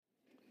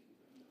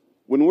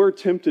When we're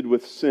tempted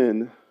with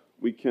sin,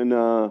 we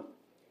can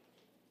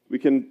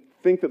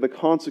think that the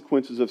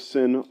consequences of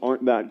sin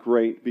aren't that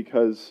great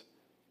because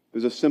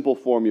there's a simple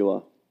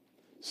formula.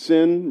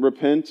 Sin,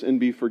 repent, and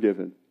be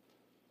forgiven.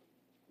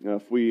 Now,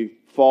 if we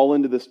fall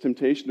into this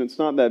temptation, it's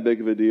not that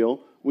big of a deal.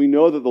 We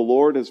know that the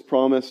Lord has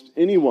promised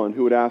anyone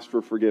who would ask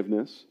for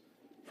forgiveness.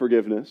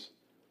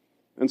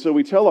 And so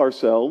we tell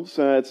ourselves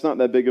it's not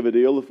that big of a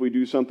deal if we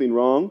do something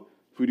wrong,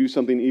 if we do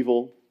something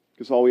evil,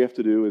 because all we have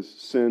to do is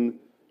sin,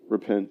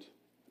 repent,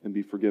 and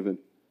be forgiven.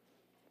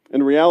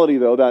 In reality,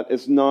 though, that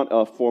is not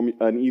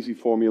an easy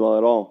formula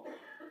at all.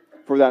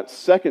 For that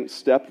second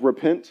step,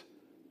 repent,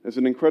 is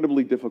an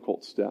incredibly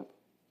difficult step.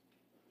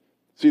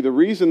 See, the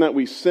reason that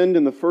we sinned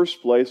in the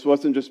first place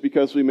wasn't just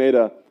because we made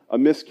a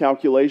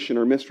miscalculation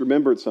or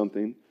misremembered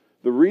something.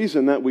 The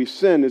reason that we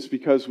sinned is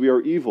because we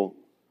are evil.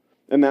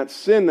 And that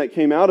sin that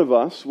came out of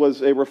us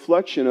was a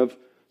reflection of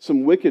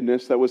some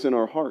wickedness that was in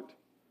our heart.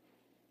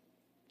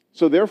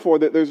 So therefore,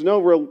 there's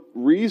no real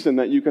reason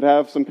that you could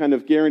have some kind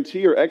of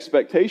guarantee or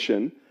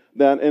expectation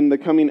that in the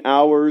coming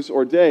hours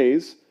or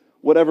days,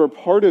 whatever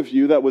part of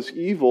you that was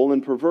evil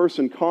and perverse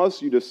and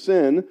caused you to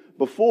sin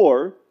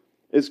before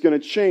is going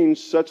to change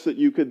such that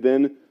you could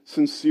then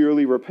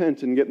sincerely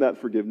repent and get that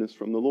forgiveness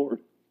from the Lord.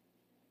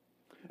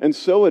 And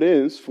so it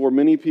is for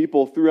many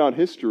people throughout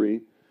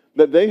history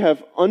that they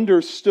have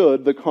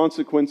understood the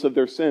consequence of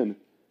their sin.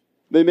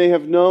 They may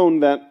have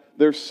known that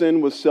their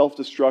sin was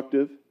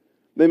self-destructive.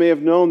 They may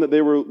have known that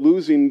they were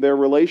losing their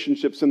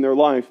relationships in their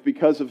life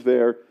because of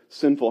their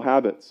sinful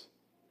habits.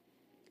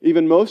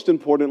 Even most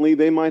importantly,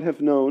 they might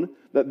have known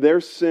that their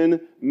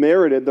sin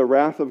merited the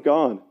wrath of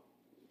God,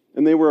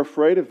 and they were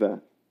afraid of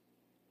that.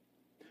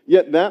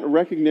 Yet that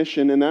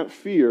recognition and that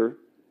fear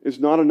is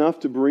not enough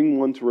to bring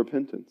one to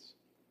repentance.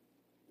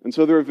 And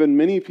so there have been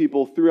many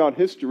people throughout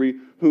history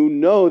who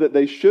know that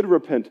they should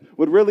repent,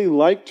 would really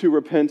like to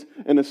repent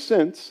in a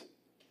sense,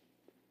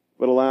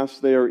 but alas,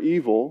 they are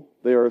evil,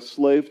 they are a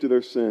slave to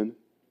their sin,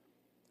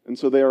 and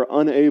so they are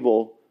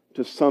unable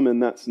to summon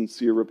that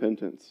sincere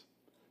repentance.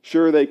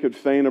 Sure, they could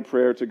feign a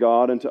prayer to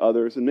God and to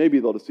others, and maybe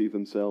they'll deceive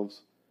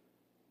themselves.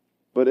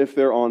 But if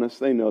they're honest,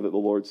 they know that the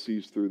Lord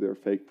sees through their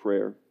fake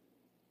prayer.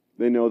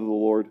 They know that the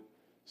Lord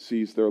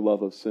sees their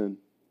love of sin.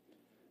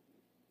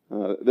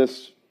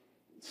 This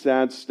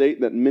sad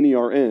state that many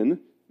are in,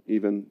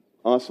 even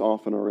us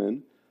often are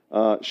in,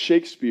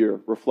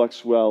 Shakespeare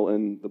reflects well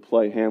in the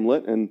play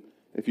Hamlet. And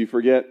if you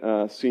forget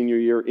senior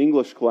year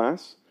English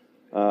class,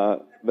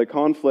 the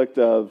conflict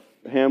of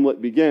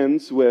Hamlet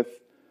begins with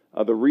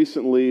the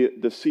recently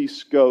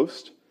deceased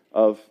ghost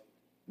of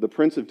the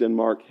Prince of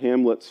Denmark,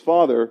 Hamlet's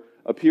father,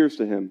 appears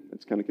to him.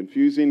 It's kind of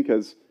confusing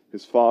because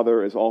his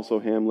father is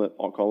also Hamlet.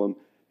 I'll call him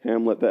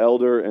Hamlet the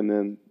Elder, and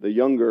then the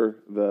younger,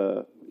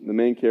 the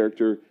main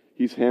character,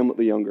 he's Hamlet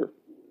the Younger.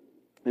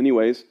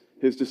 Anyways,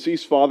 his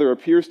deceased father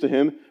appears to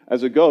him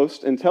as a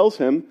ghost and tells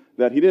him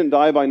that he didn't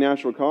die by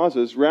natural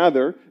causes.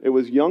 Rather, it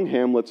was young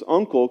Hamlet's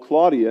uncle,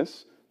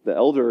 Claudius, the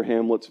elder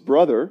Hamlet's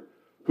brother,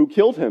 who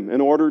killed him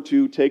in order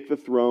to take the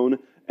throne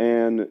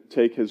and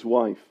take his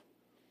wife.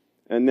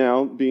 And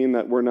now, being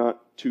that we're not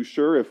too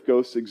sure if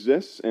ghosts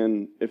exist,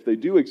 and if they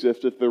do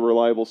exist, if they're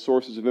reliable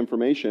sources of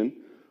information,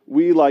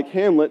 we, like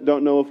Hamlet,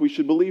 don't know if we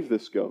should believe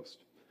this ghost.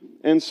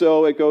 And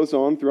so it goes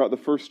on throughout the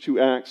first two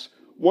acts,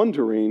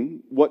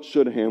 wondering, what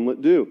should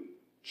Hamlet do?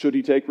 Should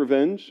he take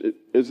revenge?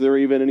 Is there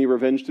even any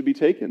revenge to be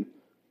taken?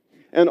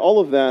 And all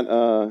of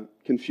that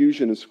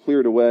confusion is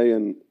cleared away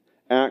in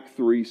Act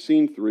 3,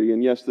 Scene 3.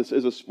 And yes, this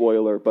is a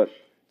spoiler, but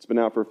it's been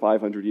out for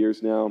 500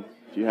 years now.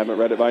 If you haven't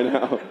read it by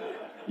now,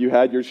 you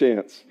had your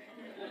chance.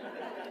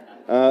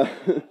 So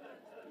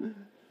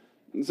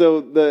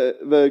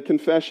the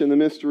confession, the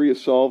mystery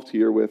is solved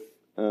here with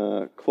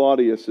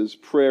Claudius's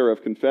prayer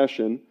of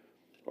confession,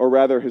 or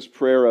rather his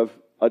prayer of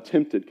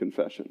attempted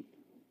confession.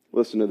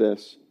 Listen to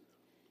this.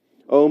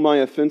 Oh, my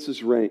offense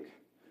is rank.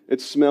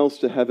 It smells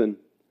to heaven.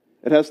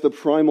 It has the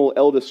primal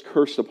eldest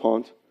curse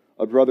upon't,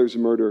 a brother's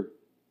murder.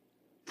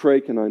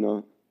 Pray can I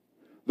not?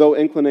 Though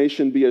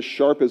inclination be as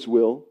sharp as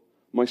will,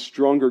 my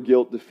stronger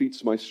guilt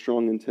defeats my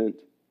strong intent.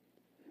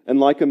 And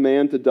like a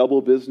man to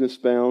double business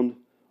bound,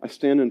 I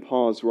stand and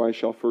pause where I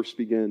shall first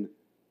begin,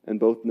 and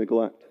both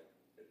neglect.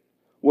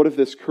 What if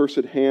this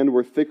cursed hand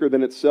were thicker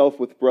than itself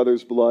with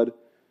brother's blood?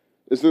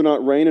 Is there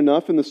not rain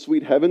enough in the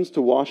sweet heavens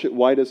to wash it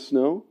white as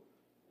snow?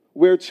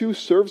 Whereto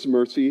serves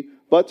mercy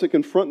but to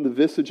confront the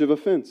visage of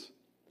offense?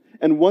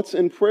 And what's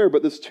in prayer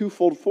but this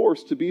twofold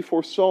force to be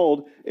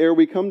forestalled ere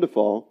we come to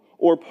fall,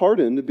 or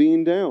pardoned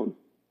being down?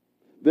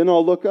 Then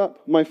I'll look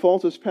up, my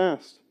fault is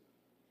past.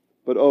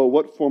 But oh,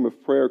 what form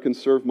of prayer can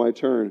serve my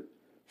turn?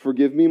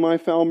 Forgive me my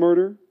foul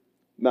murder?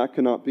 That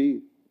cannot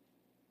be.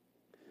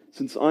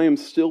 Since I am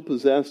still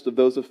possessed of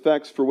those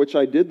effects for which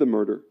I did the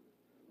murder,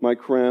 my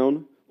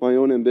crown, my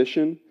own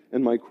ambition,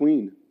 and my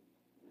queen.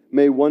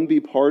 May one be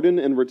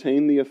pardoned and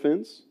retain the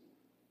offense?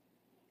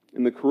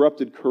 In the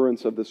corrupted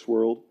currents of this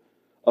world,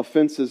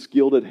 offense's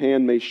gilded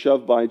hand may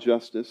shove by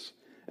justice,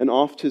 and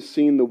oft 'tis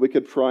seen the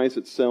wicked prize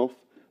itself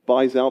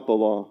buys out the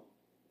law.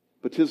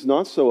 But 'tis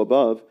not so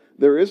above.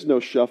 there is no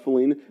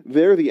shuffling.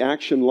 There the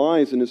action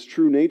lies in his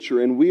true nature,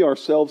 and we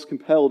ourselves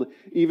compelled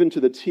even to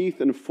the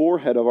teeth and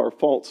forehead of our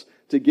faults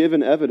to give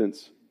an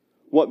evidence.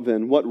 What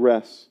then? What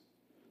rests?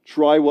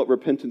 Try what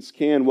repentance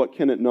can, what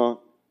can it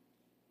not?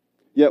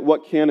 Yet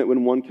what can it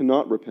when one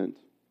cannot repent?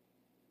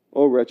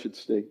 O wretched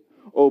state!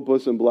 O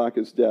bosom black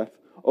as death!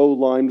 O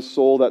limed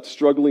soul that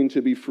struggling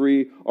to be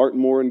free art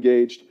more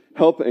engaged!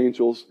 Help,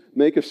 angels,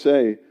 make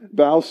essay,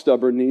 bow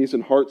stubborn knees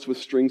and hearts with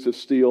strings of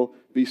steel,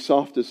 be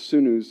soft as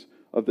sinews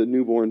of the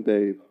newborn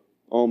babe.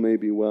 All may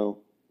be well.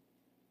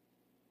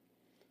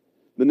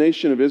 The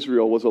nation of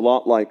Israel was a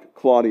lot like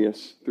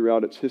Claudius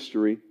throughout its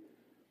history.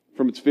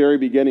 From its very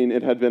beginning,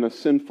 it had been a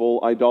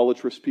sinful,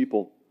 idolatrous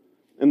people.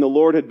 And the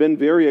Lord had been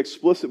very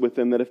explicit with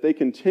them that if they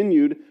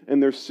continued in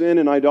their sin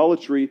and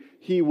idolatry,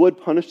 He would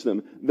punish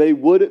them. They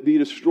would be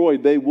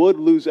destroyed. They would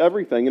lose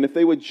everything. And if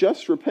they would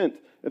just repent,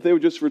 if they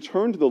would just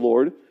return to the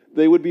Lord,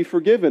 they would be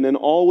forgiven and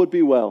all would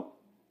be well.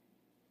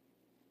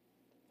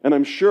 And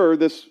I'm sure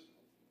this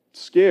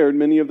scared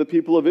many of the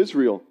people of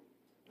Israel.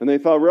 And they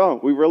thought,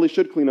 well, we really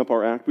should clean up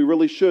our act. We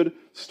really should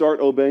start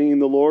obeying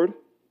the Lord.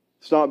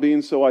 Stop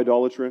being so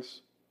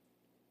idolatrous.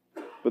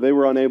 But they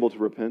were unable to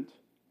repent.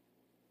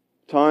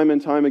 Time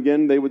and time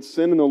again, they would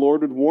sin and the Lord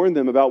would warn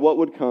them about what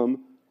would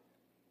come.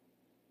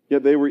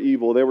 Yet they were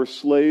evil. They were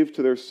slaves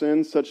to their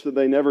sins such that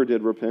they never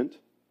did repent.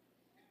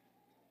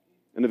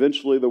 And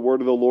eventually the word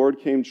of the Lord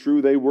came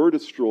true. They were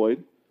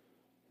destroyed.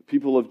 The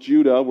people of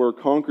Judah were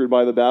conquered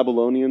by the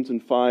Babylonians in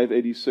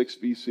 586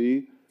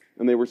 BC,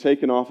 and they were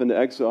taken off into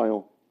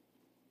exile.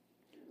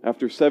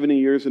 After 70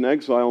 years in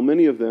exile,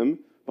 many of them,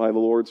 by the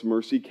Lord's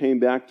mercy, came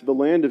back to the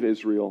land of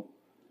Israel.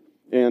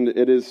 And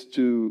it is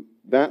to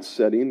that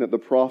setting that the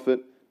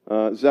prophet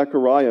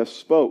Zechariah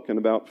spoke in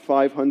about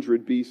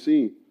 500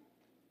 BC.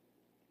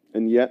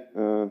 And yet,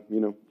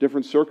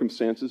 different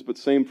circumstances, but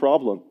same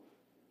problem.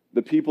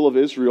 The people of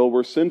Israel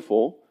were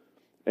sinful,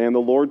 and the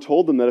Lord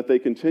told them that if they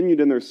continued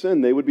in their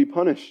sin, they would be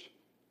punished.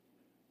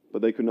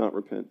 But they could not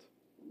repent.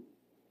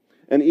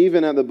 And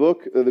even at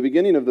the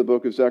beginning of the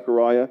book of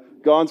Zechariah,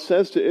 God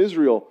says to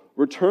Israel,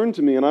 "Return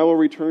to me, and I will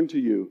return to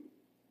you."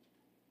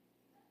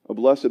 A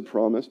blessed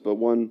promise, but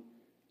one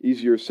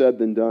easier said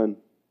than done.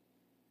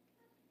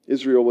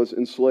 Israel was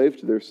enslaved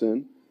to their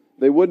sin.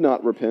 They would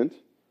not repent.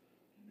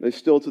 They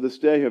still to this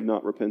day have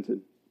not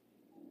repented.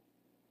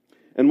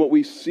 And what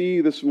we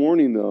see this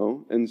morning,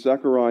 though, in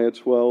Zechariah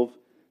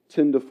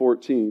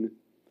 12:10-14,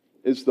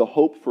 is the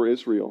hope for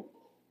Israel.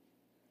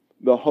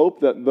 The hope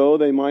that though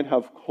they might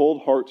have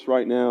cold hearts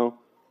right now,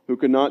 who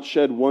could not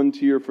shed one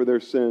tear for their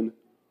sin,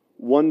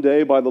 one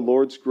day by the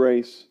Lord's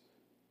grace,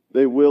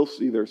 they will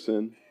see their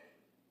sin,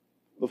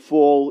 the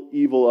full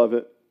evil of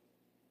it,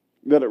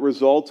 that it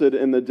resulted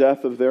in the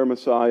death of their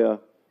Messiah,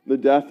 the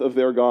death of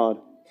their God.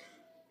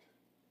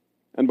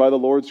 And by the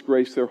Lord's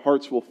grace, their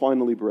hearts will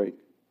finally break.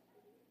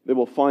 They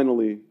will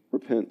finally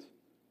repent.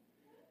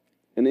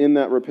 And in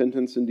that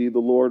repentance, indeed, the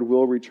Lord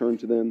will return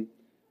to them,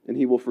 and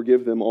He will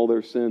forgive them all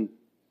their sin.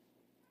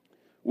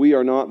 We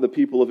are not the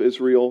people of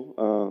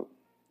Israel.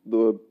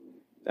 The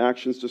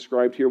actions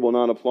described here will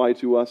not apply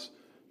to us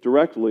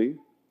directly,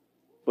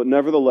 but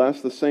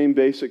nevertheless, the same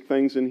basic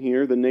things in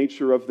here, the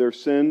nature of their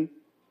sin,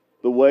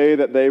 the way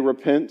that they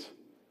repent,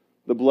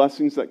 the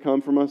blessings that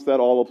come from us, that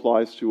all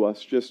applies to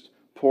us, just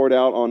poured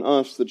out on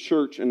us, the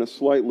church, in a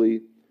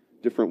slightly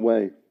different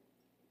way.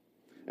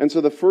 And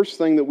so the first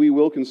thing that we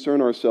will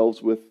concern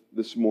ourselves with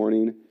this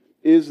morning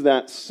is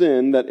that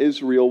sin that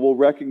Israel will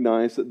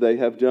recognize that they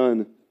have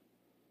done.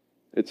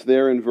 It's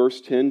there in verse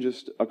 10,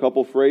 just a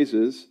couple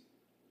phrases.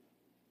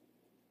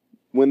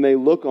 When they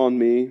look on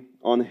me,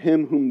 on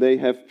Him whom they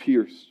have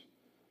pierced.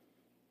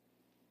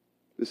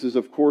 This is,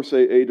 of course,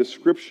 a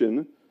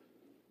description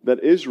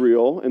that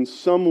Israel, in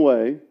some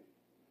way,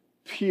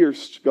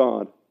 pierced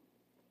God.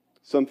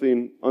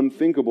 Something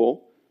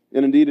unthinkable.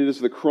 And indeed, it is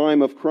the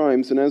crime of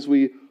crimes. And as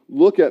we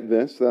look at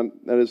this, that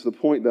is the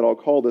point that I'll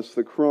call this,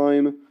 the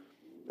crime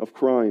of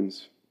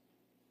crimes.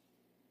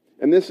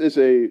 And this is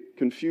a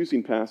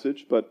confusing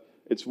passage, but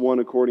it's one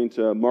according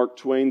to Mark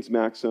Twain's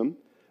maxim,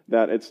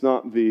 that it's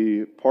not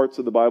the parts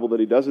of the Bible that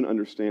he doesn't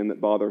understand that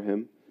bother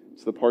him.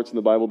 It's the parts of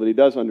the Bible that he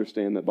does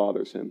understand that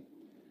bothers him.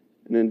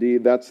 And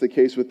indeed, that's the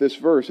case with this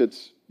verse.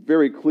 It's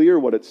very clear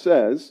what it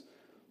says.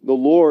 The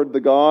Lord, the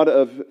God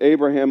of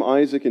Abraham,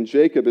 Isaac, and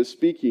Jacob, is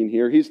speaking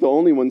here. He's the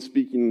only one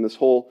speaking in this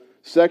whole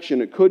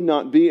section. It could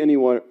not be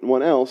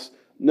anyone else.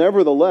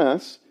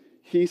 Nevertheless,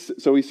 he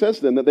says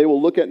then that they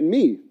will look at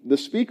me, the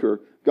speaker,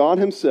 God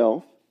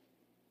Himself,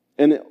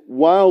 and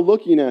while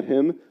looking at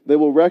Him, they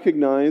will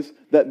recognize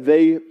that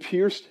they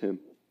pierced Him.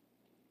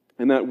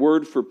 And that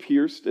word for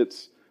pierced,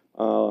 it's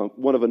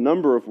one of a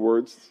number of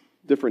words,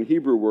 different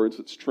Hebrew words,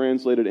 that's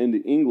translated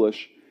into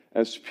English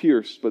as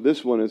pierced. But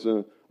this one is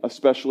a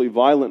especially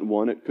violent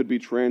one. It could be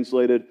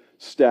translated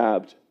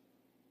stabbed.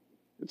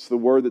 It's the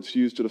word that's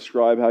used to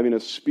describe having a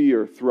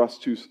spear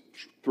thrust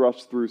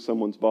through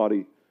someone's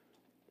body.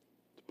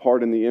 To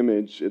pardon the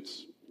image,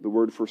 it's the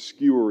word for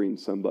skewering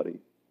somebody.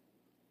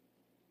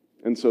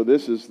 And so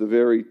this is the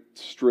very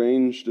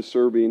strange,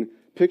 disturbing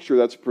picture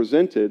that's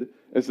presented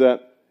is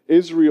that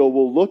Israel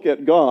will look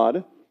at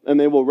God and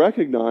they will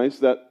recognize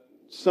that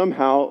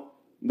somehow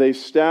they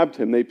stabbed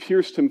him, they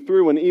pierced him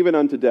through, and even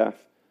unto death.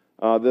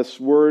 This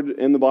word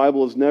in the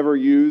Bible is never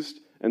used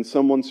and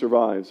someone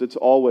survives. It's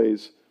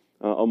always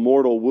a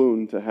mortal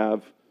wound to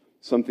have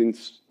something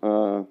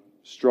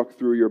struck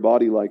through your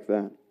body like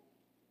that.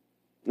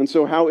 And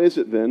so how is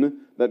it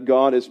then that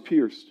God is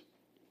pierced?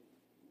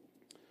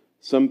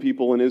 Some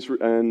people in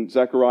Israel and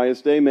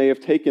Zechariah's day may have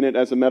taken it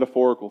as a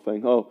metaphorical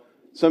thing. Oh,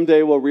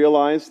 someday we'll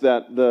realize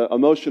that the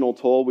emotional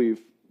toll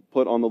we've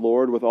put on the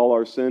Lord with all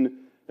our sin,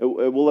 it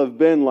will have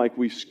been like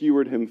we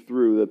skewered him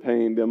through. The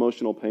pain, the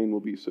emotional pain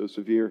will be so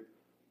severe.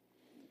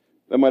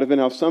 That might have been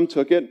how some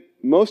took it.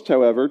 Most,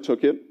 however,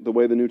 took it the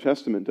way the New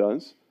Testament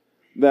does,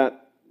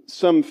 that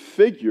some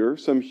figure,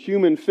 some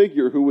human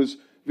figure who was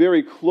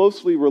very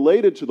closely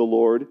related to the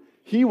Lord,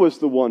 he was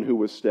the one who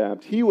was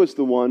stabbed. He was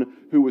the one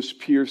who was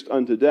pierced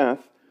unto death.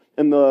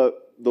 And the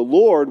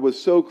Lord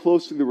was so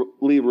closely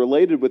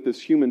related with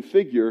this human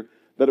figure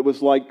that it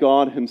was like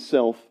God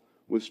himself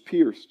was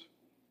pierced.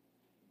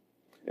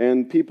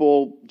 And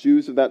people,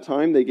 Jews of that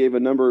time, they gave a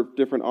number of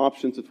different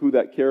options of who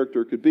that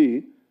character could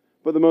be.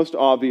 But the most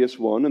obvious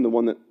one, and the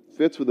one that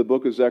fits with the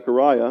book of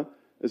Zechariah,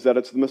 is that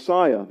it's the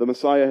Messiah. The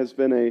Messiah has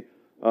been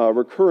a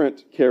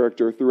recurrent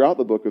character throughout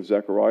the book of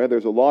Zechariah.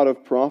 There's a lot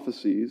of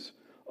prophecies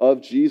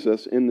of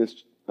Jesus in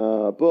this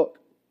book.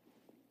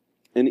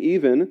 And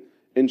even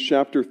in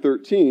chapter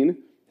 13,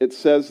 it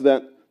says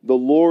that the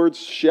Lord's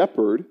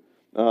shepherd,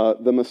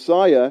 the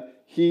Messiah,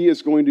 he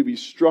is going to be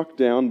struck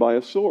down by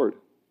a sword.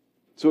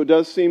 So it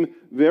does seem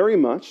very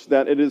much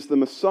that it is the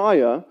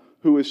Messiah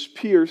who is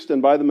pierced,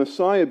 and by the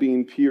Messiah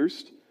being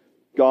pierced,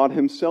 God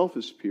himself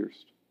is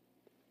pierced.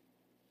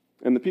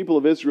 And the people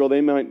of Israel,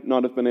 they might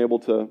not have been able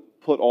to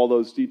put all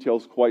those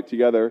details quite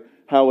together,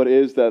 how it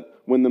is that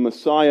when the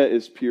Messiah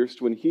is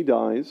pierced, when he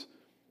dies,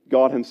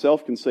 God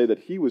himself can say that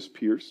he was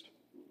pierced.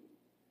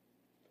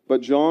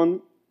 But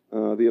John,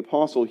 the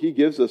apostle, he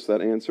gives us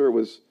that answer. It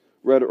was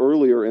read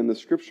earlier in the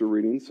scripture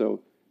reading,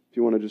 so if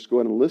you want to just go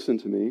ahead and listen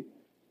to me.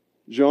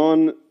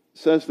 John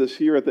says this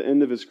here at the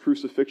end of his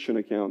crucifixion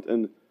account,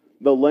 and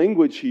the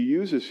language he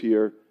uses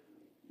here,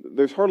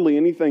 there's hardly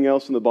anything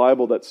else in the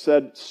Bible that's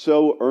said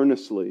so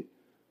earnestly.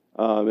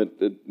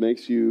 It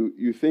makes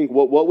you think,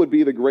 what would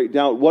be the great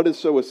doubt? What is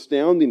so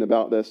astounding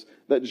about this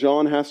that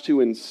John has to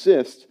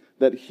insist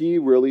that he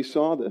really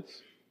saw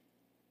this?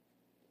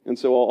 And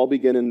so I'll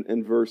begin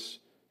in verse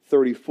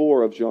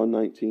 34 of John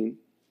 19.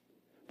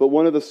 But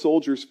one of the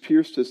soldiers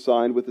pierced his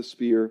side with a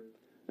spear,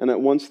 and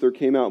at once there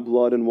came out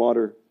blood and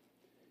water.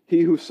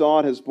 He who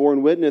saw it has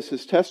borne witness,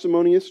 his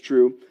testimony is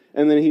true,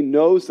 and then he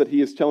knows that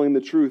he is telling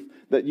the truth,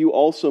 that you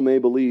also may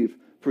believe.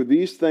 For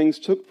these things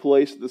took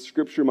place that the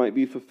scripture might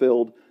be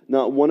fulfilled.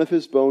 Not one of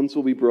his bones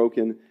will be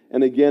broken.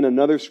 And again,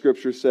 another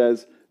scripture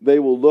says, they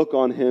will look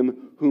on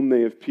him whom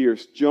they have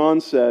pierced.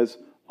 John says,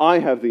 I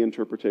have the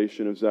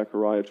interpretation of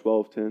Zechariah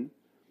 12:10.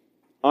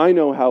 I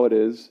know how it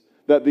is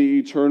that the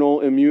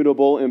eternal,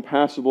 immutable,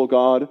 impassible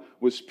God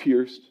was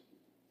pierced.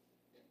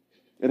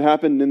 It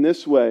happened in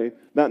this way.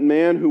 That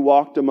man who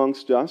walked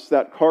amongst us,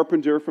 that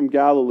carpenter from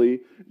Galilee,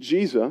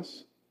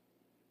 Jesus,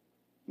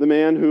 the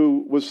man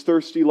who was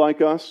thirsty like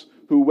us,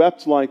 who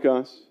wept like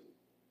us,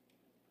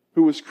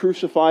 who was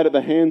crucified at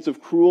the hands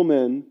of cruel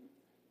men,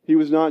 he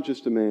was not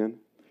just a man.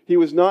 He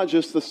was not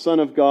just the Son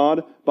of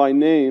God by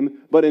name,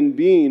 but in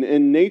being,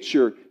 in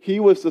nature, he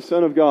was the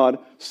Son of God,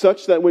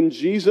 such that when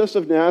Jesus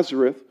of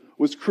Nazareth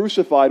was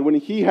crucified, when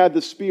he had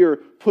the spear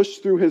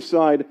pushed through his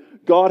side,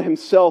 God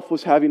himself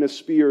was having a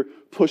spear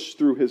pushed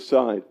through his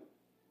side.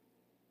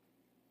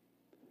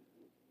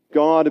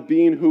 God,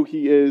 being who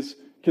he is,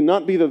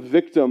 cannot be the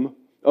victim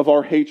of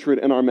our hatred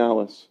and our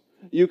malice.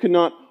 You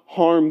cannot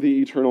harm the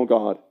eternal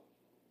God.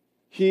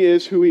 He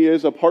is who he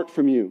is apart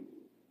from you.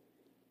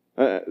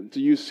 To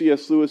use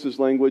C.S. Lewis's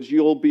language,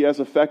 you'll be as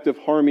effective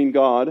harming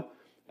God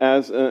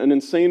as an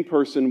insane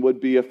person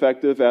would be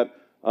effective at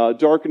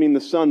darkening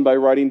the sun by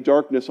writing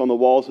darkness on the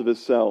walls of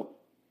his cell.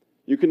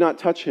 You cannot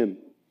touch him.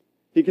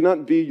 He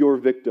cannot be your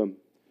victim.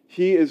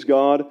 He is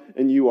God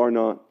and you are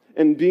not.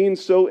 And being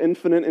so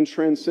infinite and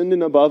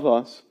transcendent above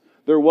us,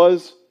 there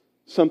was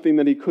something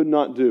that he could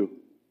not do.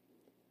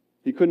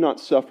 He could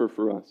not suffer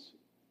for us.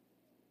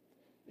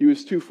 He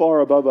was too far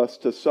above us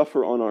to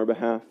suffer on our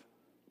behalf.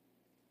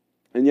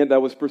 And yet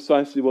that was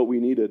precisely what we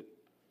needed.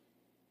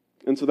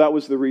 And so that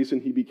was the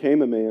reason he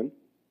became a man,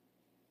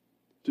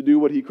 to do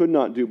what he could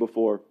not do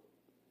before,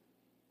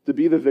 to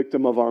be the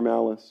victim of our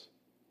malice,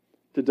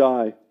 to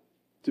die,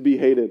 to be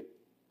hated,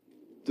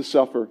 to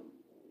suffer,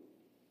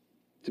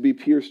 to be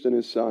pierced in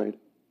his side.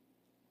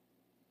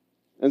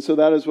 And so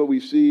that is what we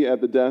see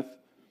at the death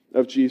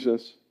of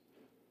Jesus.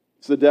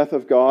 It's the death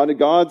of God.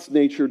 God's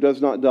nature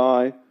does not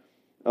die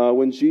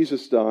when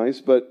Jesus dies,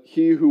 but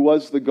he who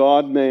was the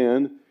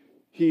God-man,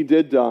 he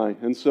did die.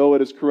 And so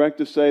it is correct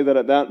to say that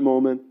at that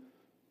moment,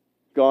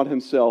 God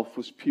himself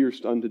was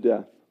pierced unto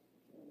death.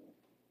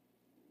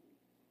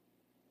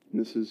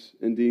 And this is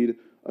indeed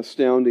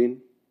astounding.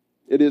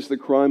 It is the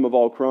crime of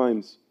all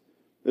crimes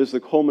It is the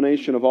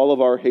culmination of all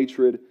of our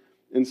hatred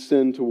and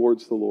sin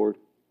towards the Lord.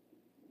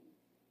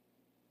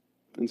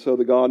 And so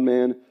the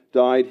God-man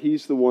died.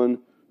 He's the one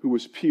who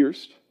was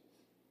pierced.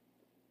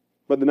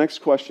 But the next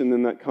question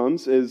then that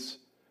comes is,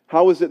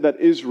 how is it that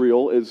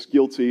Israel is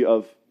guilty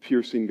of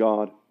piercing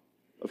God,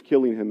 of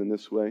killing him in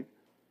this way?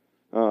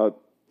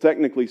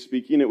 Technically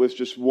speaking, it was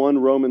just one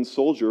Roman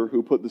soldier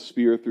who put the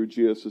spear through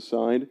Jesus'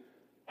 side.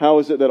 How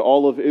is it that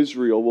all of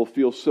Israel will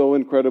feel so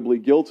incredibly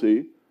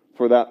guilty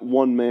for that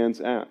one man's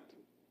act?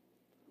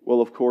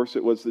 Well, of course,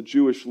 it was the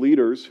Jewish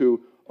leaders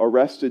who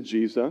arrested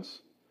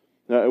Jesus.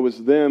 It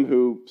was them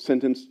who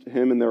sentenced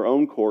him in their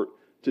own court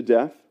to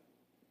death.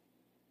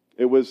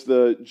 It was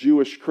the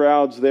Jewish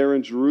crowds there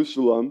in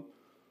Jerusalem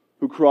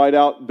who cried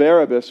out,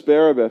 "Barabbas,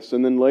 Barabbas,"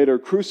 and then later,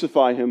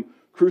 "Crucify him,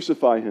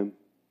 crucify him."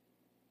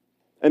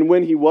 And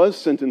when he was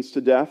sentenced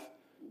to death,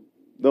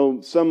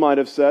 though some might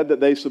have said that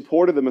they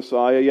supported the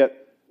Messiah,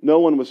 yet no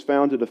one was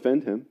found to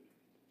defend him.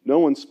 No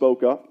one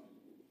spoke up.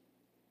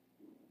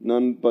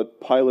 None but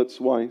Pilate's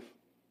wife.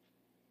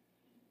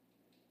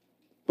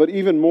 But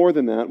even more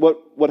than that,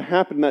 what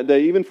happened that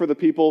day, even for the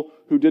people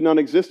who did not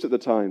exist at the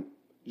time,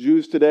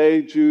 Jews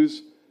today,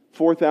 Jews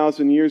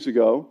 4,000 years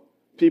ago,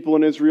 people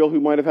in Israel who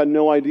might have had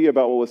no idea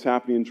about what was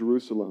happening in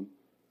Jerusalem.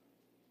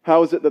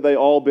 How is it that they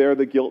all bear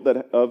the guilt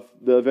of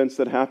the events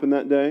that happened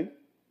that day?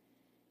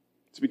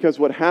 It's because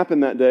what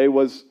happened that day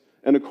was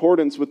in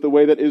accordance with the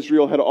way that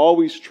Israel had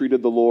always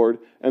treated the Lord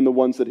and the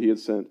ones that he had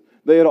sent.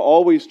 They had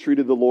always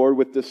treated the Lord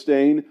with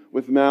disdain,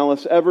 with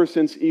malice. Ever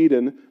since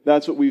Eden,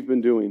 that's what we've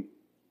been doing.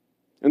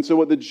 And so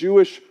what the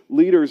Jewish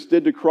leaders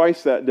did to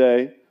Christ that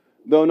day,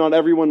 though not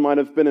everyone might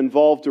have been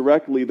involved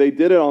directly, they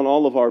did it on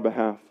all of our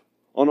behalf,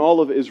 on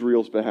all of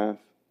Israel's behalf.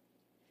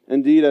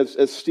 Indeed,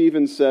 as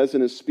Stephen says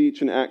in his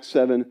speech in Acts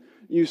 7,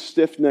 "You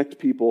stiff-necked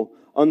people,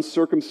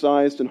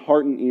 uncircumcised and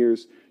heart and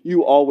ears,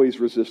 you always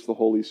resist the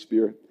Holy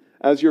Spirit.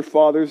 As your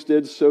fathers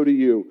did, so do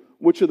you.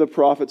 Which of the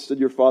prophets did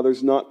your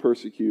fathers not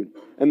persecute?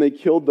 And they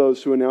killed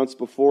those who announced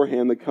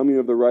beforehand the coming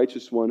of the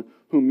righteous one,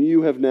 whom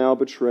you have now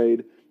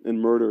betrayed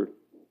and murdered."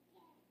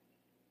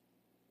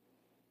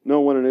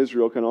 No one in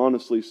Israel can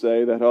honestly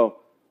say that,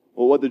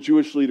 what the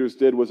Jewish leaders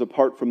did was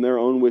apart from their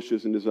own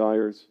wishes and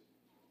desires.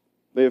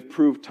 They have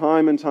proved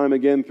time and time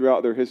again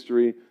throughout their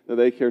history that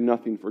they care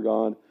nothing for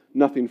God,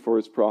 nothing for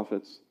his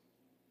prophets.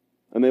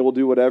 And they will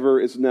do whatever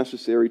is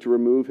necessary to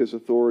remove his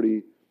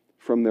authority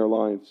from their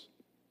lives.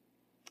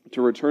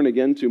 To return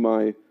again to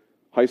my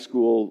high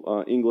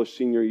school English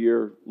senior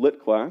year lit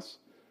class,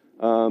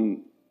 the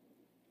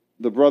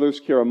brothers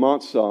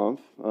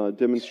Karamazov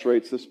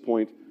demonstrates this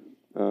point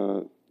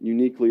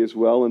uniquely as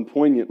well and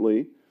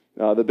poignantly.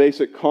 The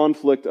basic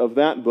conflict of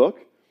that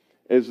book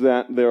is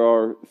that there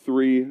are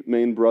three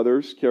main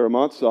brothers,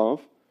 Karamazov,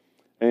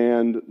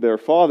 and their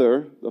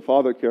father, the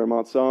father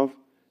Karamazov,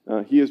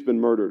 he has been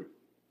murdered.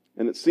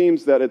 And it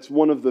seems that it's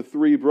one of the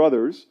three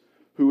brothers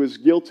who is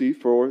guilty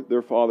for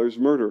their father's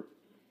murder.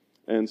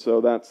 And so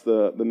that's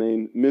the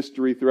main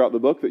mystery throughout the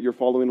book that you're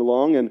following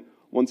along. And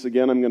once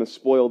again, I'm going to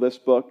spoil this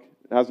book.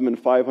 It hasn't been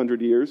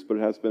 500 years, but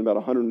it has been about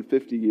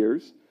 150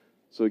 years.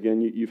 So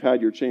again, you've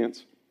had your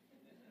chance.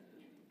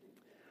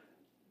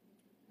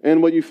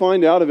 And what you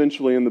find out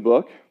eventually in the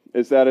book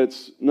is that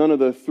it's none of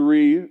the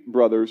three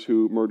brothers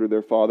who murdered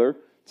their father.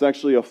 It's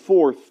actually a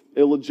fourth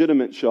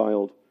illegitimate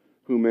child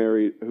who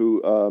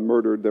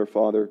murdered their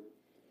father.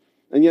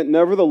 And yet,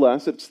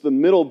 nevertheless, it's the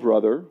middle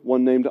brother,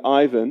 one named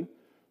Ivan,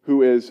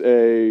 who is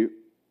a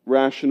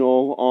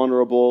rational,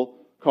 honorable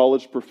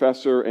college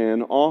professor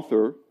and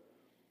author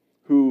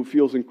who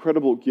feels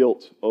incredible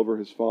guilt over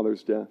his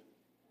father's death.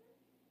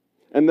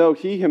 And though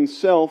he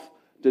himself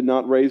did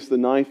not raise the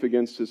knife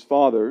against his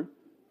father,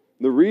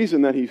 the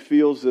reason that he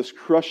feels this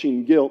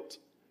crushing guilt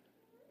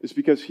is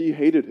because he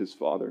hated his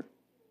father.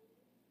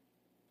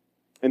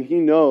 And he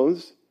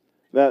knows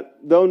that,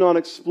 though not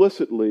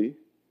explicitly,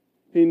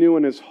 he knew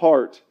in his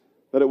heart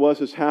that it was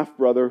his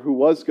half-brother who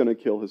was going to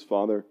kill his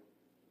father.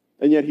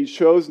 And yet he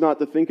chose not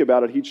to think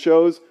about it. He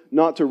chose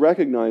not to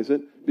recognize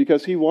it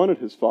because he wanted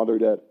his father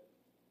dead.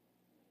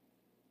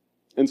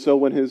 And so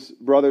when his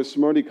brothers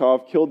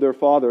Smerdyakov killed their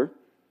father,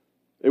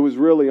 it was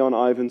really on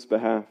Ivan's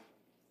behalf.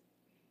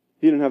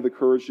 He didn't have the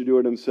courage to do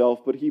it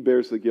himself, but he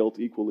bears the guilt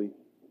equally.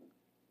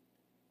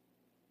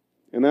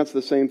 And that's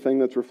the same thing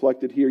that's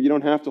reflected here. You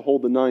don't have to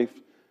hold the knife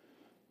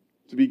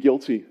to be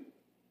guilty.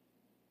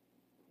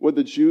 What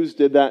the Jews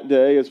did that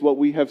day is what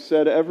we have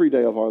said every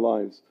day of our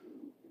lives.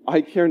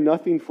 I care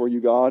nothing for you,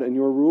 God, and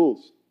your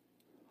rules.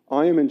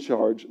 I am in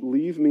charge.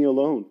 Leave me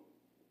alone.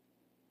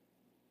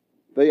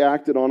 They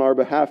acted on our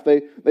behalf.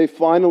 They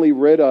finally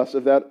rid us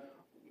of that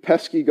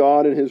pesky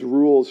God and his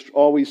rules,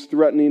 always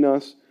threatening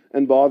us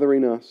and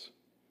bothering us.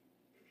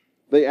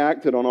 They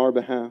acted on our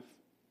behalf.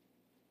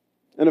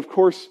 And of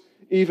course,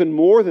 even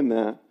more than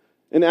that,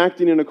 in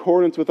acting in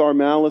accordance with our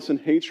malice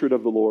and hatred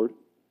of the Lord,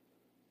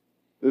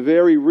 the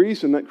very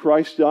reason that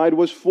Christ died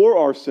was for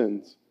our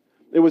sins.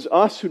 It was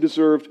us who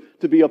deserved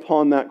to be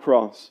upon that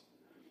cross.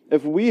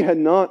 If we had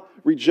not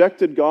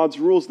rejected God's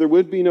rules, there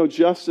would be no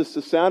justice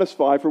to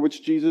satisfy for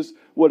which Jesus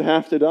would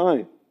have to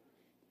die.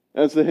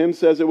 As the hymn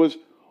says, it was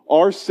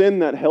our sin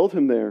that held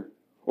him there.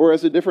 Or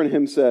as a different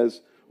hymn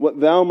says, what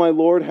thou, my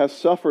Lord, hast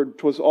suffered,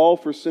 'twas all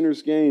for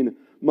sinners' gain.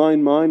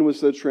 Mine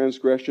was the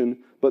transgression,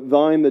 but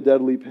thine the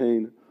deadly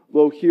pain.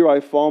 Lo, here I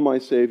fall, my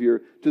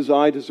Savior, 'tis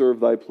I deserve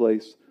thy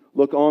place.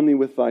 Look on me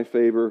with thy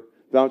favor,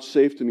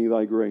 vouchsafe to me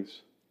thy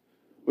grace.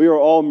 We are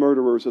all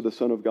murderers of the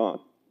Son of God.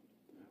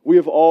 We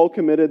have all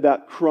committed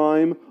that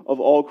crime of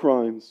all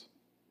crimes.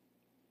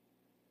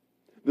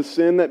 The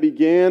sin that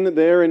began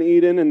there in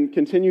Eden and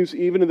continues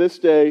even to this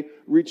day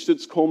reached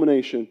its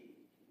culmination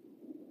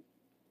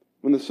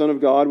when the Son of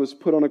God was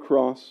put on a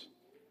cross,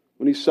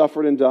 when he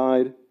suffered and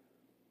died,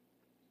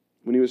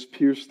 when he was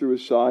pierced through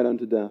his side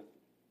unto death.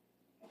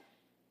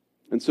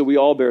 And so we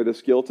all bear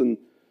this guilt, and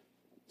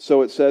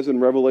so it says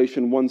in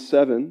Revelation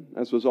 1:7,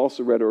 as was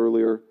also read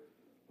earlier,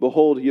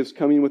 behold, he is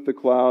coming with the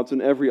clouds,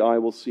 and every eye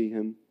will see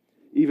him,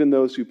 even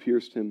those who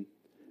pierced him,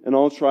 and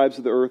all tribes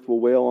of the earth will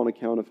wail on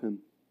account of him.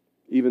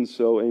 Even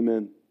so,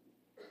 amen.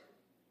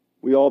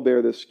 We all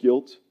bear this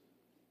guilt.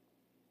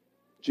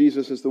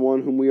 Jesus is the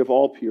one whom we have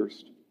all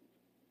pierced.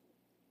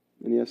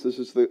 And yes, this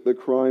is the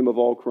crime of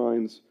all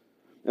crimes.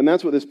 And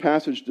that's what this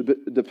passage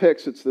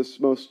depicts. It's this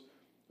most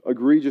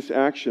egregious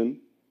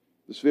action,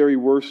 this very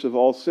worst of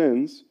all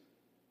sins.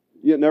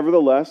 Yet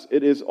nevertheless,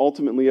 it is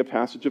ultimately a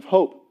passage of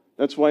hope.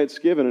 That's why it's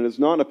given. It is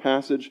not a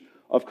passage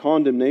of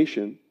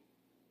condemnation.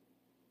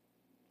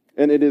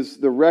 And it is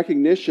the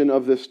recognition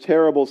of this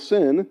terrible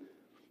sin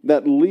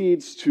that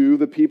leads to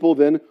the people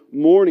then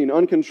mourning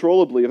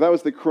uncontrollably. If that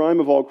was the crime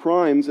of all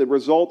crimes, it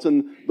results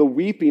in the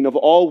weeping of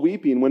all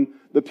weeping when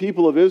the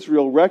people of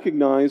Israel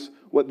recognize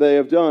what they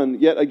have done.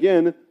 Yet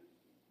again,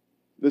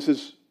 this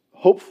is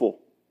hopeful.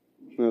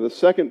 Now, the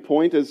second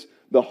point is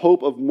the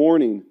hope of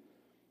mourning.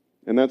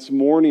 And that's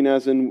mourning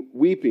as in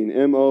weeping,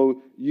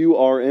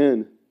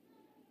 M-O-U-R-N.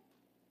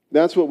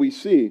 That's what we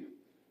see.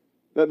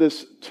 That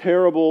this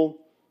terrible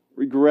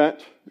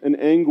regret and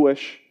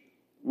anguish,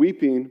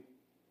 weeping,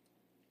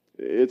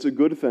 it's a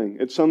good thing.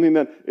 It's something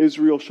that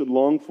Israel should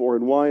long for.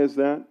 And why is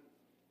that?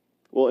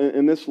 Well,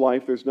 in this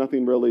life, there's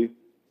nothing really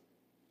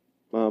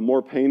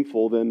more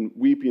painful than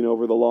weeping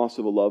over the loss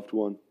of a loved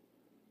one.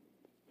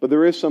 But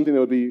there is something that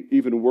would be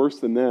even worse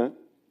than that.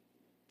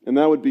 And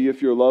that would be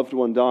if your loved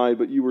one died,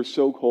 but you were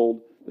so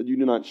cold that you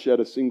did not shed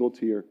a single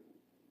tear.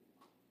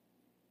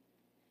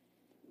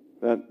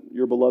 That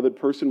your beloved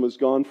person was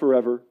gone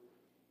forever,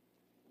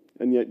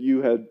 and yet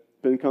you had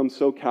become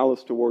so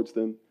callous towards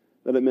them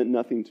that it meant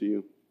nothing to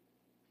you.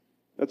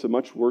 That's a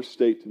much worse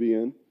state to be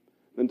in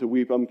than to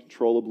weep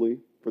uncontrollably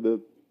for the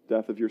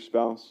death of your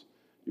spouse,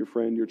 your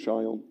friend, your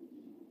child.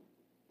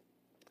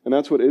 And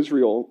that's what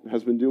Israel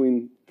has been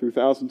doing through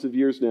thousands of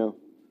years now.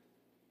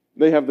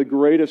 They have the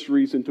greatest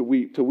reason to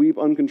weep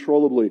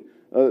uncontrollably,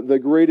 the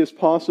greatest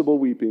possible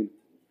weeping,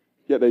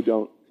 yet they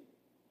don't.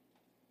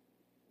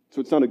 So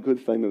it's not a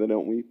good thing that they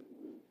don't weep.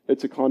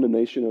 It's a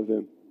condemnation of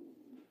them,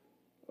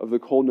 of the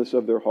coldness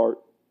of their heart,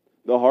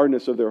 the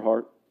hardness of their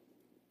heart,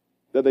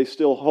 that they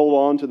still hold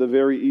on to the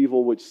very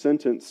evil which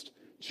sentenced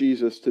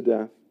Jesus to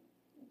death.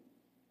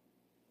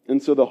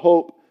 And so the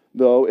hope,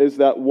 though, is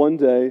that one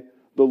day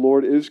the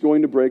Lord is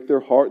going to break their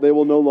heart. They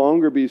will no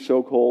longer be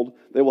so cold.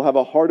 They will have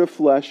a heart of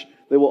flesh.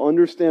 They will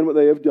understand what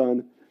they have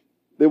done.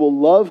 They will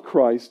love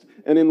Christ,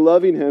 and in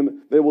loving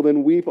Him, they will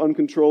then weep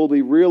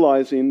uncontrollably,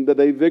 realizing that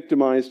they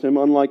victimized Him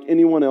unlike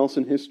anyone else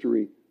in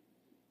history.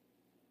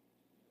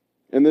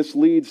 And this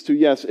leads to,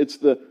 yes, it's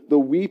the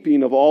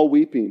weeping of all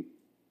weeping.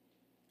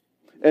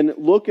 And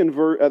look at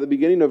the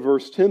beginning of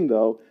verse 10,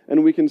 though,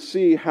 and we can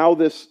see how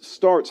this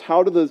starts.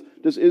 How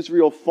does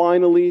Israel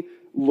finally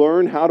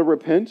learn how to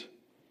repent?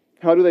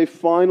 How do they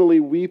finally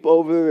weep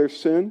over their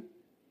sin?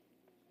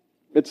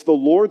 It's the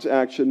Lord's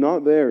action,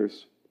 not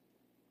theirs.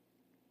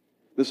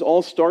 This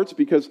all starts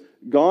because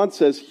God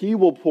says He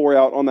will pour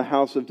out on the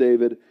house of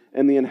David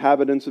and the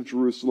inhabitants of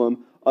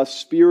Jerusalem a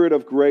spirit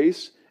of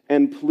grace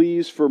and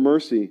pleas for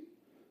mercy.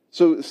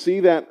 So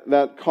see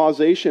that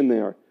causation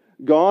there.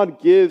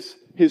 God gives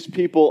His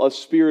people a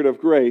spirit of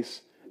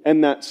grace,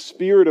 and that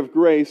spirit of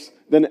grace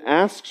then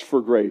asks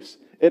for grace.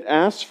 It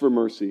asks for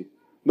mercy.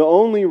 The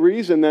only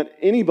reason that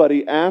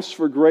anybody asks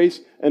for grace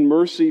and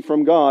mercy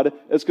from God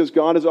is because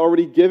God has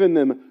already given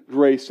them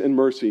grace and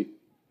mercy.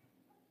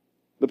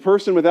 The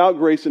person without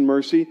grace and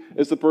mercy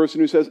is the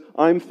person who says,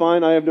 I'm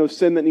fine, I have no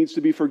sin that needs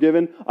to be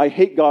forgiven, I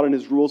hate God and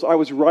His rules, I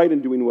was right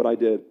in doing what I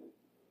did.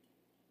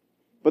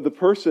 But the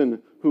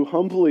person who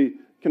humbly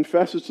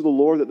confesses to the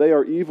Lord that they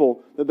are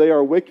evil, that they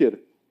are wicked,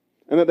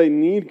 and that they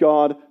need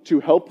God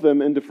to help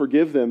them and to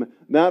forgive them,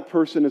 that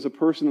person is a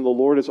person that the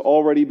Lord has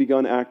already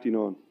begun acting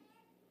on.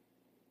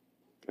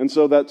 And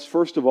so that's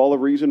first of all a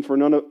reason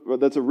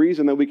that's a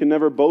reason that we can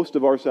never boast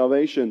of our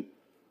salvation.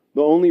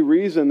 The only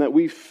reason that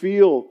we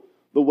feel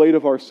the weight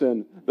of our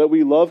sin, that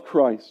we love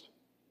Christ,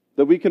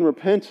 that we can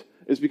repent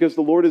is because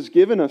the Lord has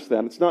given us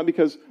that. It's not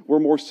because we're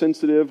more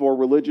sensitive or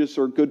religious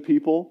or good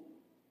people.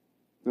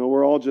 No,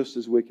 we're all just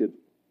as wicked.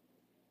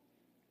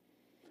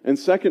 And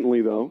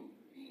secondly, though,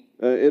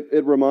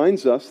 it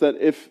reminds us that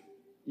if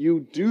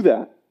you do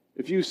that,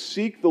 if you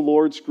seek the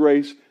Lord's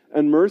grace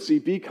and mercy.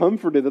 Be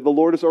comforted that the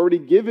Lord has already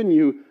given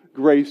you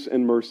grace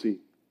and mercy.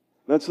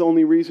 That's the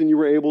only reason you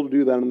were able to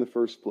do that in the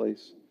first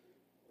place.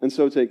 And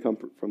so take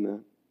comfort from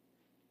that.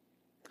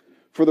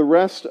 For the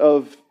rest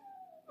of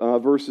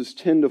verses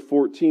 10 to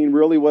 14,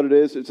 really what it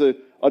is, it's a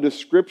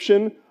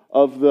description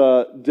of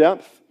the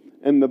depth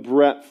and the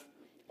breadth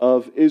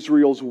of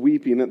Israel's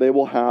weeping that they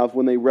will have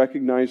when they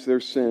recognize their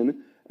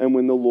sin and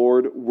when the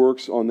Lord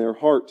works on their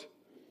heart.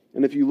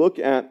 And if you look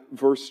at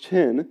verse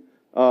 10,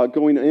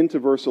 going into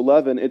verse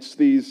 11, it's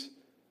these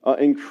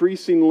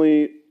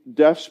increasingly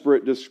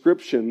desperate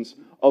descriptions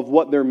of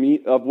what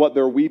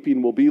their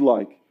weeping will be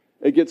like.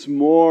 It gets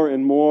more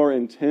and more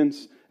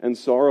intense and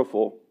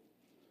sorrowful.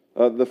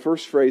 The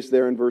first phrase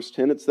there in verse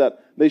 10, it's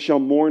that they shall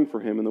mourn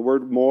for him. And the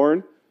word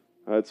mourn,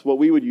 it's what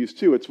we would use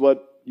too. It's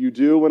what you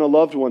do when a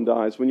loved one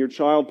dies, when your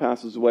child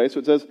passes away. So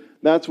it says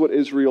that's what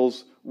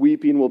Israel's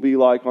weeping will be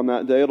like on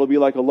that day. It'll be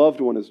like a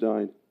loved one has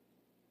died.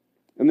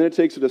 And then it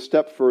takes it a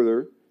step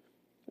further.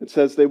 It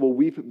says they will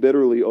weep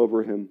bitterly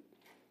over him.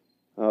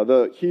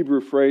 The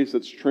Hebrew phrase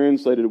that's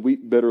translated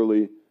weep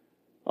bitterly,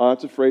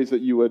 that's a phrase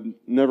that you would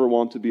never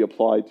want to be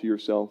applied to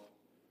yourself.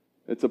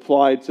 It's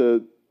applied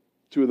to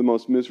two of the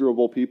most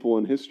miserable people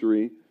in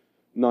history,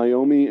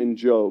 Naomi and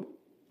Job.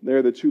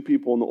 They're the two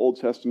people in the Old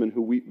Testament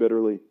who weep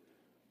bitterly.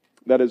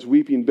 That is,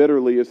 weeping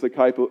bitterly is the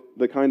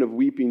kind of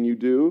weeping you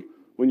do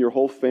when your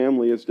whole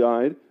family has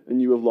died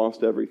and you have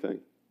lost everything.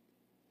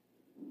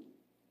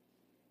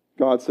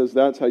 God says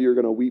that's how you're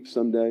going to weep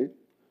someday.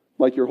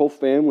 Like your whole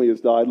family has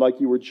died, like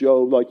you were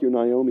Job, like you're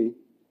Naomi.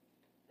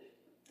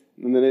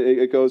 And then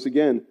it goes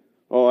again.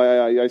 Oh,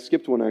 I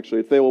skipped one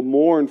actually. If they will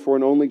mourn for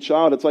an only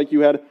child, it's like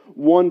you had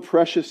one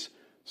precious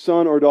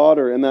son or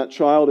daughter and that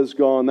child is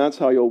gone. That's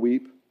how you'll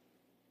weep.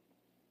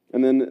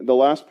 And then the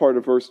last part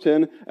of verse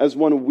 10, as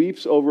one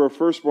weeps over a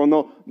firstborn,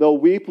 they'll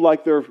weep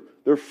like their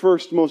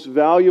first most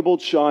valuable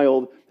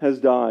child has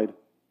died.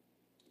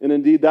 And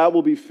indeed, that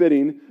will be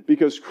fitting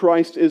because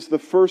Christ is the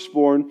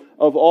firstborn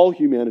of all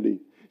humanity.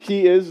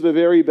 He is the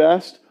very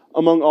best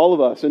among all of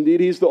us.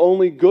 Indeed, He's the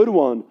only good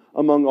one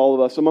among all of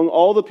us. Among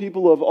all the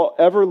people who have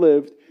ever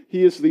lived,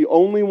 He is the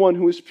only one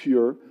who is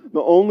pure,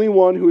 the only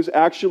one who is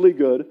actually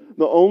good,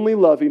 the only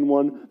loving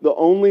one, the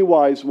only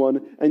wise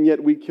one, and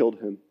yet we killed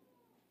Him.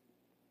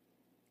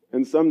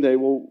 And someday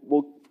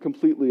we'll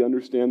completely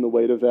understand the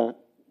weight of that.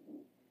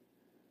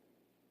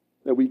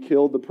 That we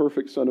killed the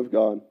perfect Son of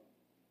God,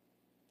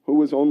 who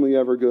was only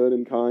ever good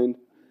and kind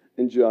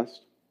and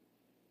just.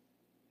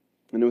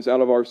 And it was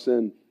out of our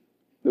sin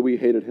that we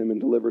hated Him and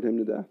delivered Him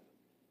to death.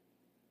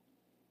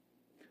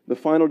 The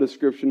final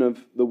description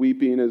of the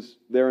weeping is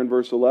there in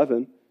verse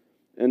 11,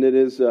 and it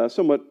is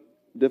somewhat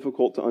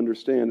difficult to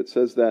understand. It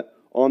says that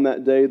on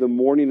that day the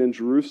mourning in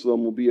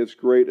Jerusalem will be as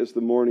great as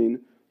the mourning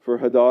for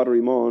Hadad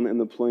Rimmon in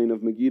the plain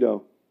of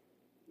Megiddo.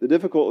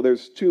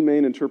 There's two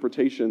main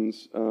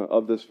interpretations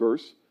of this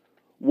verse.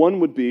 One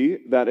would be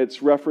that it's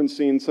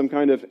referencing some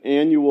kind of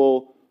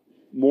annual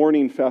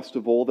mourning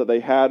festival that they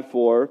had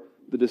for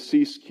the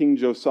deceased King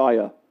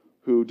Josiah,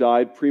 who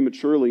died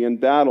prematurely in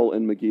battle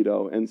in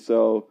Megiddo. And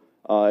so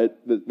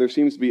there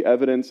seems to be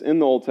evidence in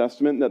the Old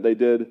Testament that they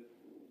did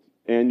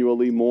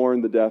annually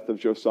mourn the death of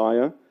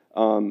Josiah.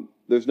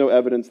 There's no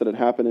evidence that it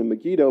happened in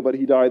Megiddo, but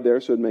he died there,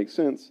 so it makes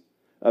sense.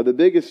 The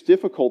biggest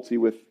difficulty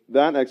with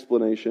that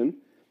explanation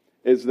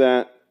is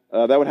that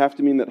that would have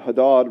to mean that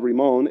Hadad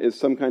Rimmon is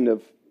some kind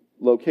of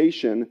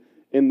location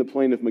in the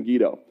plain of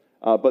Megiddo.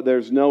 But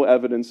there's no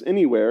evidence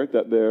anywhere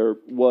that there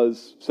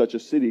was such a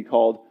city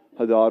called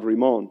Hadad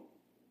Rimmon.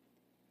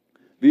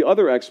 The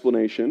other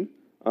explanation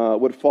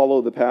would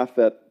follow the path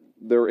that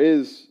there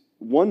is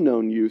one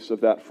known use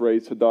of that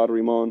phrase, Hadad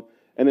Rimmon,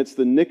 and it's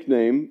the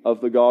nickname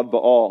of the god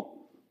Baal.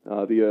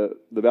 The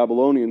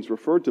Babylonians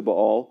referred to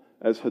Baal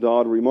as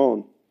Hadad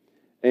Rimmon.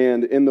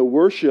 And in the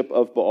worship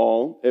of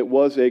Baal, it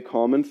was a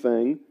common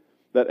thing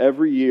that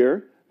every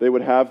year they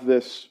would have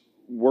this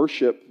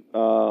worship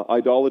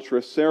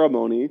idolatrous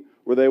ceremony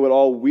where they would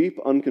all weep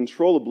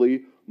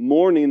uncontrollably,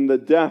 mourning the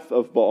death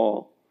of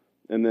Baal.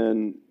 And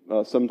then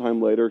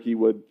sometime later he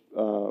would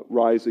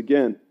rise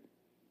again.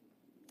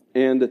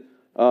 And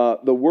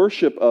the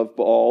worship of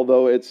Baal,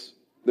 though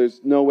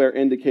there's nowhere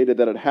indicated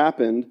that it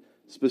happened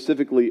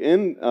specifically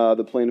in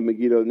the plain of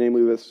Megiddo,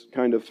 namely this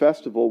kind of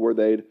festival where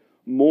they'd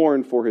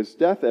mourn for his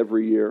death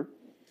every year.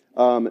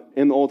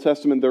 In the Old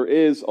Testament, there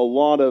is a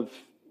lot of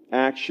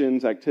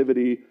actions,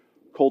 activity,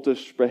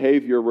 cultish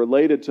behavior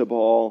related to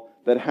Baal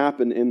that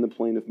happened in the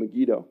plain of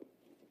Megiddo.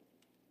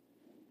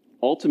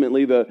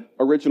 Ultimately, the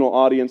original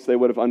audience, they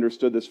would have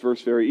understood this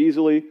verse very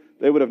easily.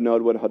 They would have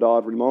known what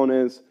Hadad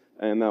Rimmon is,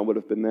 and that would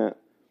have been that.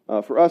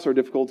 For us, our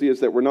difficulty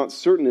is that we're not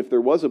certain if there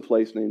was a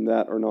place named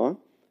that or not.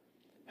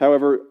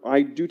 However,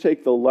 I do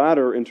take the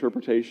latter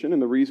interpretation,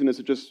 and the reason is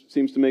it just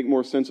seems to make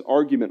more sense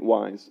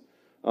argument-wise.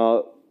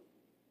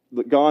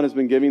 That God has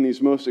been giving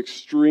these most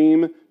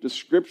extreme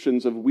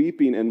descriptions of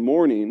weeping and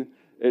mourning.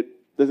 It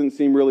doesn't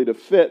seem really to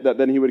fit that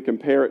then he would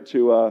compare it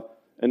to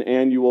an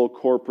annual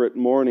corporate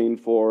mourning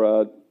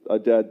for a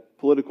dead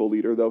political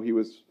leader, though he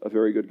was a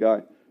very good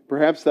guy.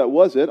 perhaps that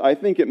was it. I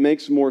think it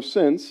makes more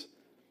sense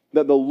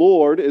that the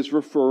Lord is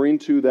referring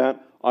to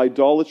that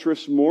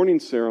idolatrous mourning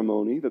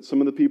ceremony that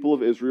some of the people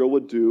of Israel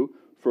would do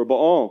for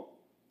Baal.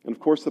 And of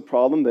course, the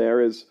problem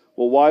there is,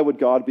 well, why would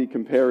God be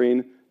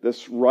comparing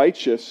this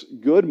righteous,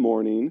 good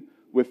mourning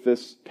with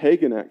this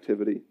pagan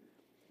activity?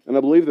 And I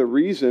believe the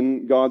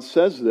reason God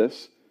says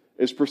this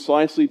is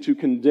precisely to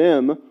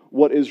condemn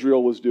what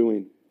Israel was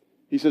doing.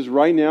 He says,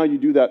 right now you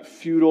do that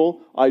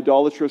futile,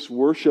 idolatrous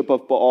worship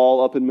of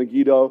Baal up in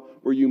Megiddo,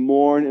 where you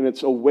mourn, and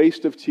it's a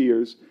waste of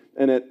tears,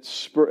 and it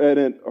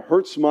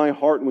hurts my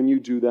heart when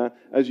you do that,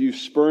 as you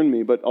spurn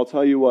me. But I'll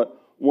tell you what,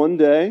 one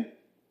day,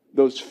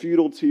 those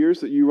futile tears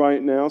that you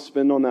right now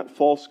spend on that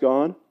false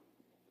god,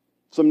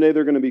 someday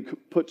they're going to be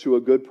put to a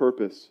good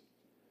purpose.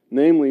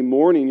 Namely,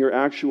 mourning your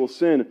actual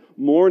sin,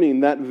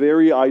 mourning that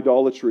very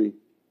idolatry.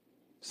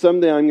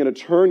 Someday I'm going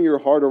to turn your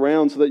heart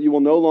around so that you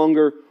will no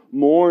longer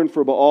mourn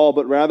for Baal,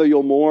 but rather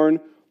you'll mourn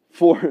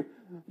for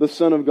the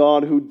Son of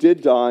God who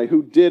did die,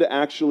 who did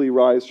actually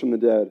rise from the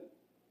dead.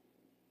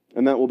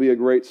 And that will be a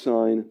great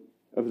sign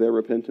of their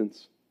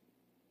repentance.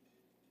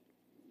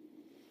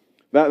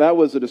 That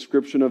was a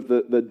description of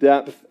the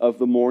depth of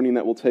the mourning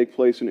that will take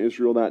place in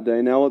Israel that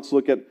day. Now let's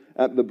look at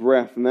the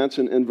breadth, and that's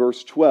in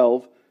verse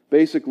 12.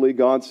 Basically,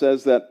 God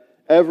says that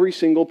every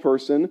single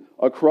person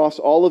across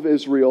all of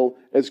Israel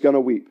is going to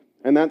weep.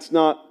 And that's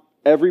not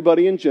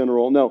everybody in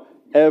general. No,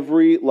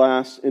 every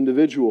last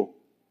individual.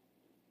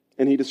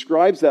 And he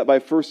describes that by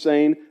first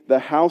saying the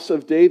house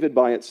of David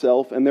by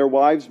itself and their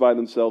wives by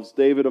themselves.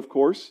 David, of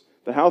course,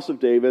 the house of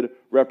David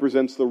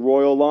represents the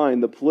royal line,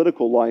 the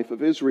political life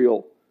of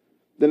Israel.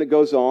 Then it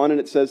goes on and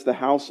it says the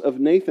house of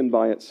Nathan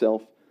by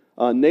itself.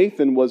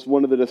 Nathan was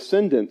one of the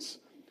descendants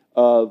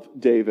of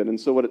David. And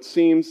so what it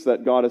seems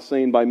that God is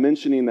saying by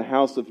mentioning the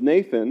house of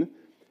Nathan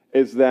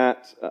is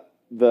that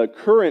the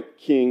current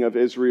king of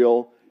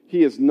Israel,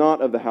 he is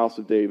not of the house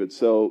of David.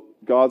 So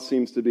God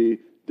seems to be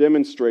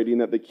demonstrating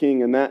that the king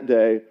in that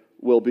day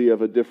will be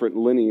of a different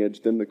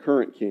lineage than the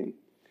current king.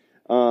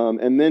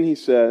 And then he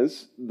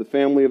says the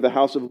family of the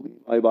house of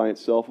Levi by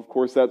itself. Of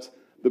course, that's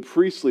the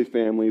priestly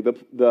family,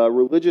 the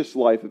religious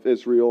life of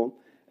Israel.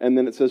 And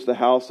then it says the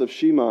house of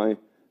Shimei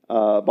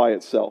by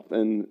itself.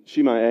 And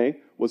Shimei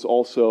was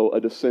also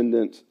a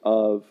descendant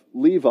of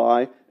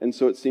Levi, and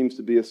so it seems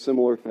to be a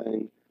similar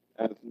thing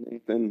as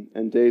Nathan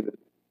and David.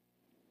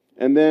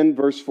 And then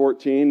verse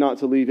 14, not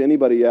to leave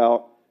anybody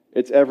out,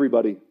 it's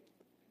everybody.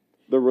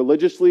 The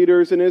religious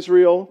leaders in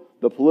Israel,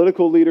 the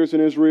political leaders in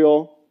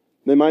Israel,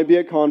 they might be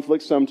at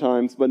conflict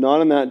sometimes, but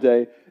not on that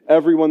day.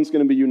 Everyone's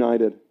going to be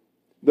united.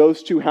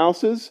 Those two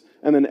houses,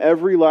 and then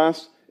every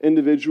last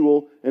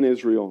individual in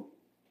Israel.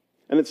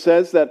 And it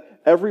says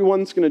that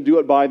everyone's going to do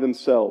it by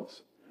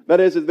themselves. That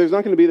is, there's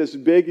not going to be this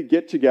big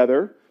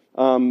get-together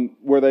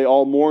where they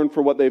all mourn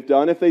for what they've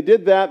done. If they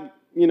did that,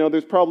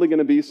 there's probably going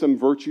to be some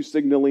virtue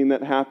signaling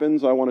that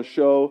happens. I want to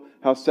show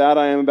how sad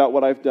I am about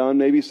what I've done.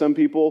 Maybe some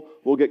people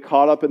will get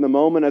caught up in the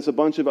moment as a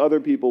bunch of other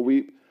people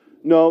weep.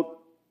 No,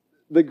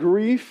 the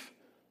grief,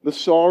 the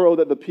sorrow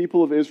that the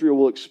people of Israel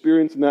will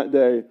experience in that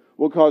day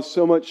will cause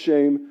so much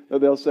shame that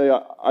they'll say,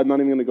 I'm not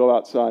even going to go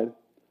outside.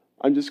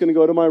 I'm just going to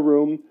go to my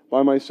room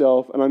by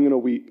myself and I'm going to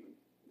weep.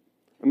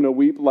 I'm going to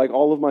weep like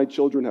all of my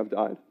children have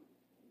died.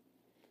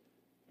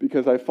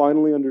 Because I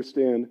finally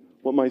understand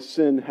what my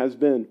sin has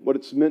been, what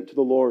it's meant to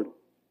the Lord.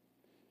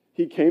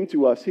 He came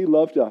to us, He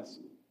loved us,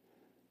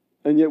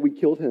 and yet we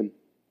killed Him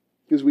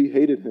because we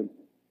hated Him.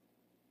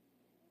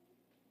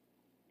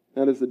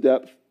 That is the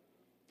depth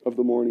of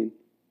the mourning.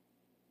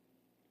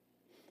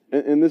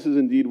 And this is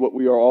indeed what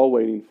we are all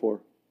waiting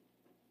for.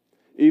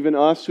 Even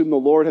us, whom the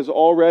Lord has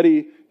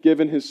already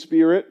given His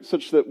Spirit,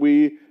 such that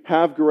we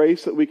have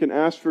grace, that we can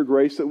ask for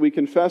grace, that we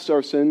confess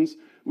our sins,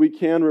 we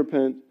can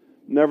repent.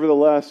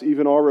 Nevertheless,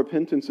 even our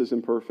repentance is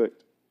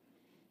imperfect.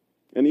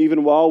 And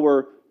even while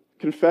we're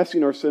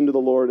confessing our sin to the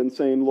Lord and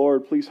saying,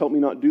 Lord, please help me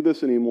not do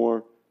this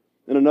anymore,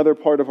 in another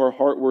part of our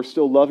heart, we're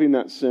still loving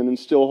that sin and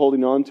still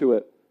holding on to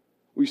it.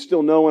 We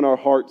still know in our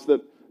hearts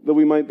that though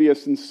we might be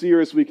as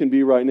sincere as we can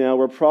be right now,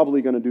 we're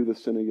probably going to do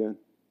this sin again.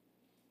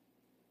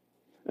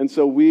 And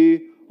so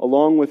we,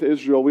 along with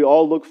Israel, we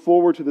all look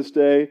forward to this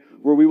day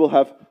where we will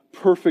have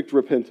perfect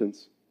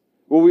repentance,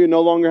 where we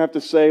no longer have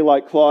to say,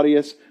 like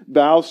Claudius,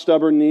 bow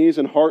stubborn knees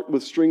and heart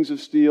with strings of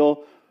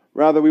steel.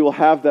 Rather, we will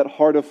have that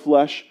heart of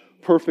flesh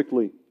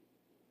perfectly.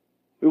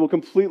 We will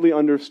completely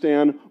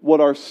understand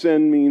what our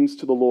sin means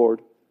to the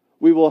Lord.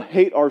 We will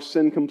hate our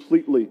sin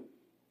completely.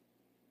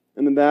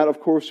 And in that, of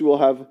course, we will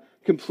have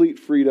complete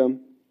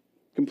freedom,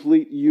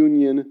 complete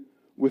union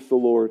with the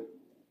Lord.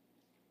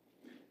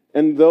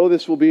 And though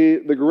this will be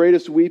the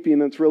greatest weeping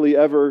that's really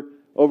ever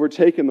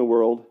overtaken the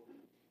world,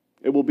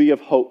 it will be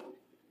of hope.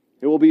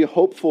 It will be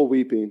hopeful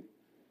weeping.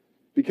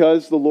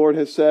 Because the Lord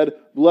has said,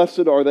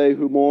 blessed are they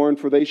who mourn,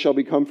 for they shall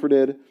be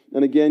comforted.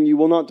 And again, you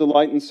will not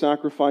delight in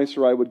sacrifice,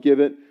 or I would give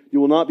it. You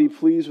will not be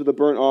pleased with a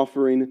burnt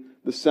offering.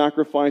 The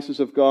sacrifices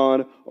of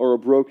God are a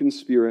broken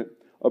spirit,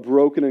 a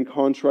broken and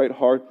contrite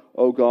heart,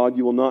 O God,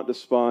 you will not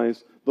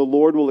despise. The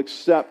Lord will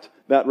accept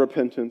that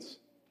repentance.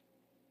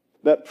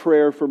 that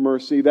prayer for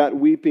mercy, that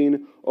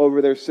weeping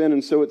over their sin.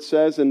 And so it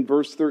says in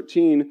verse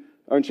 13,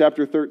 or in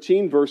chapter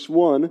 13, verse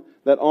 1,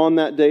 that on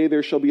that day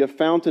there shall be a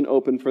fountain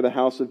opened for the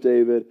house of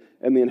David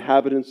and the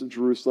inhabitants of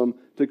Jerusalem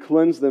to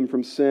cleanse them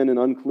from sin and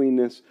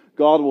uncleanness.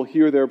 God will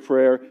hear their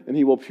prayer and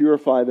He will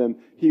purify them.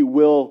 He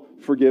will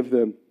forgive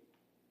them.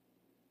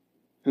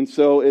 And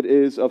so it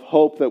is of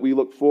hope that we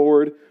look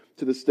forward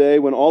to this day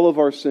when all of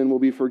our sin will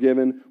be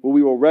forgiven, where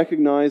we will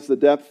recognize the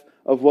depth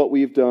of what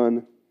we've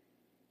done,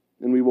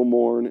 and we will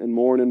mourn and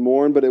mourn and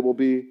mourn, but it will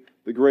be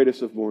the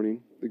greatest of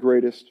mourning, the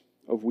greatest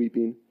of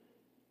weeping.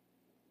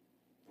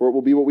 For it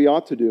will be what we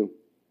ought to do.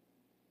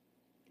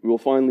 We will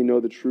finally know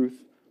the truth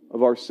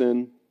of our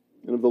sin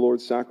and of the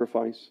Lord's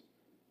sacrifice,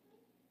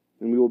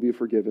 and we will be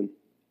forgiven.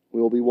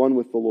 We will be one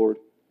with the Lord.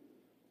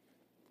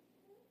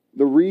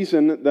 The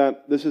reason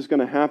that this is going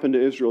to happen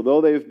to Israel, though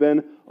they've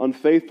been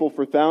unfaithful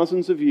for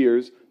thousands of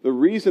years, the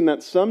reason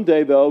that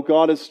someday, though,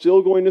 God is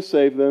still going to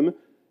save them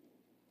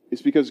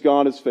is because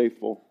God is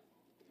faithful.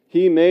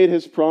 He made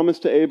His promise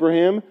to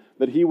Abraham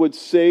that He would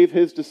save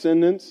his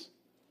descendants,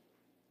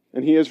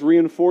 and He has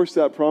reinforced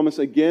that promise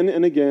again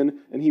and again,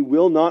 and He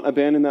will not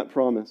abandon that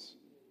promise.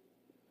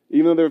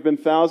 Even though there have been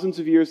thousands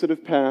of years that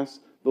have passed,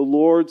 the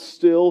Lord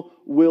still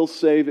will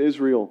save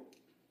Israel.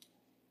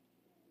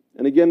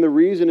 And again, the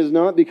reason is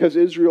not because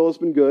Israel has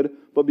been good,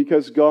 but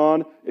because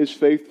God is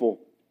faithful.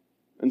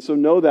 And so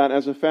know that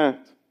as a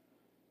fact.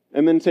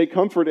 And then take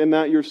comfort in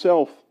that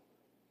yourself.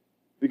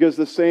 Because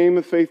the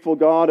same faithful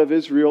God of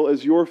Israel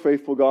is your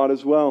faithful God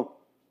as well.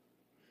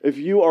 If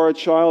you are a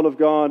child of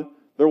God,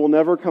 there will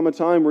never come a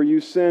time where you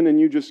sin and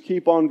you just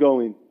keep on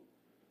going.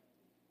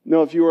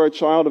 No, if you are a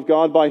child of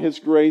God by His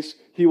grace,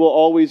 He will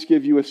always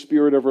give you a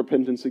spirit of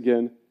repentance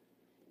again.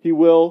 He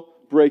will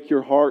break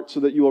your heart so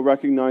that you will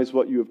recognize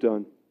what you have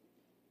done.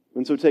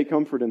 And so take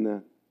comfort in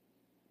that.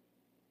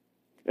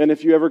 And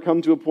if you ever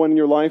come to a point in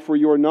your life where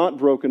you are not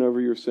broken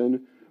over your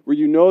sin, where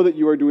you know that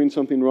you are doing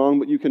something wrong,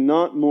 but you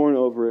cannot mourn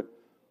over it,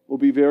 we'll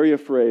be very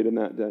afraid in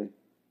that day.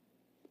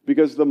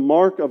 Because the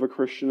mark of a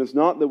Christian is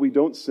not that we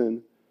don't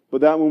sin,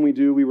 but that when we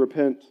do, we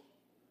repent,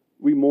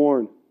 we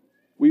mourn,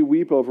 we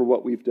weep over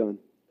what we've done.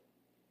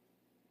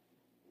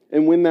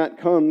 And when that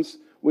comes,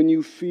 when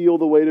you feel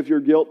the weight of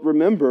your guilt,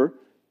 remember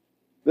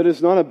that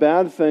it's not a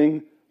bad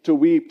thing to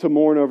weep, to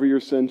mourn over your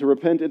sin, to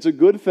repent. It's a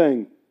good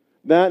thing.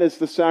 That is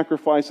the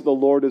sacrifice that the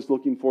Lord is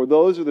looking for.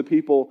 Those are the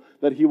people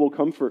that He will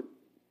comfort.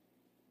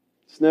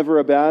 It's never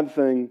a bad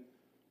thing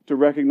to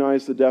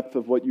recognize the depth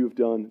of what you've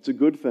done. It's a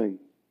good thing.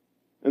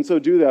 And so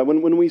do that.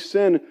 When we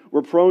sin,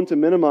 we're prone to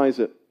minimize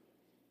it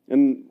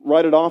and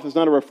write it off as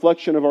not a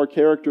reflection of our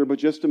character, but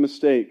just a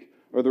mistake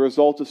or the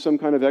result of some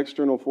kind of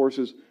external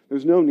forces.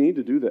 There's no need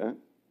to do that.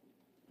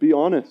 Be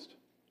honest.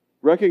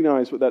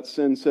 Recognize what that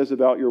sin says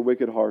about your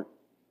wicked heart.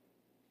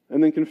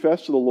 And then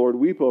confess to the Lord,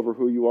 weep over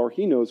who you are.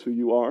 He knows who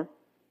you are.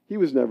 He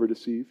was never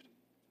deceived.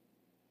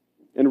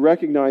 And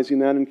recognizing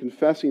that and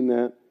confessing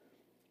that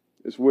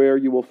is where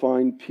you will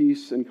find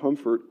peace and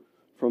comfort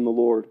from the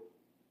Lord.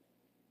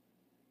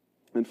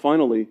 And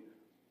finally,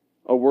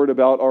 a word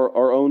about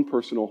our own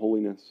personal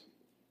holiness.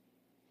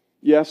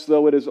 Yes,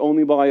 though it is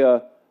only by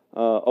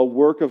a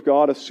work of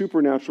God, a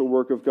supernatural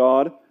work of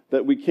God,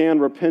 that we can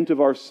repent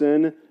of our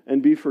sin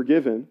and be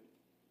forgiven.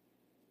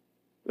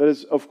 That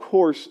is, of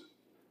course,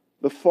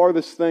 the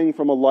farthest thing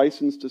from a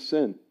license to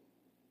sin.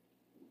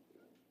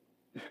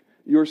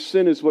 Your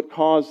sin is what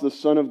caused the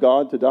Son of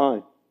God to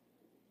die.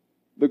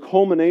 The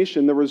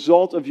culmination, the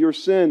result of your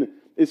sin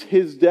is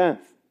His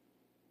death.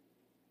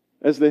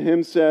 As the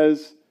hymn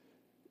says,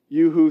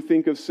 you who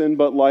think of sin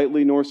but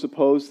lightly, nor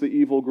suppose the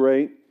evil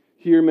great,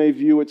 here may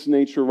view its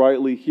nature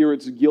rightly, here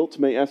its guilt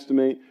may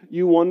estimate.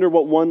 You wonder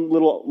what one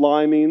little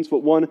lie means,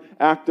 what one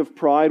act of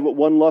pride, what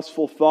one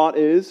lustful thought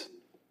is.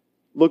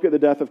 Look at the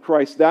death of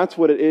Christ. That's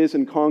what it is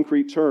in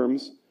concrete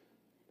terms.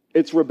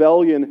 It's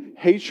rebellion,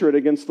 hatred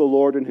against the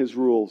Lord and His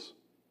rules.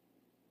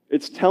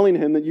 It's telling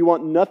Him that you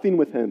want nothing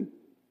with Him.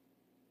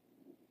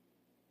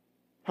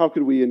 How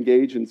could we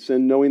engage in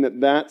sin knowing that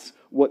that's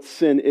what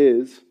sin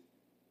is?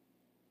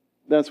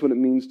 That's what it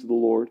means to the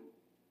Lord.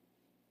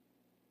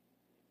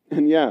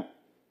 And yeah,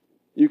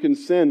 you can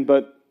sin,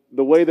 but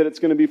the way that it's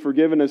going to be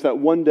forgiven is that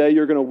one day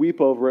you're going to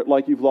weep over it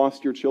like you've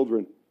lost your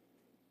children.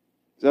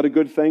 Is that a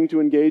good thing to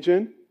engage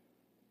in?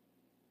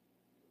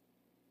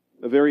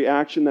 A very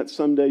action that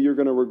someday you're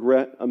going to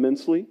regret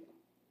immensely?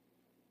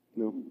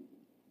 No.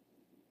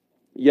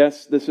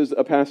 Yes, this is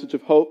a passage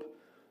of hope.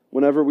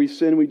 Whenever we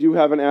sin, we do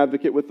have an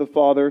advocate with the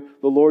Father.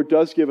 The Lord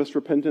does give us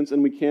repentance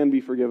and we can be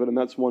forgiven, and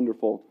that's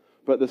wonderful.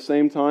 But at the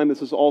same time,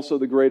 this is also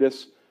the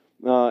greatest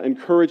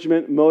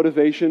encouragement,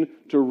 motivation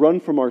to run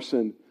from our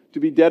sin, to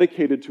be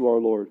dedicated to our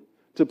Lord,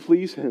 to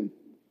please Him,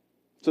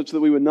 such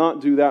that we would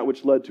not do that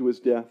which led to His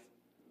death.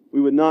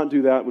 We would not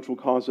do that which will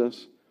cause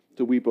us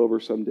to weep over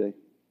someday.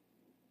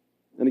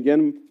 And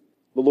again,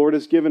 the Lord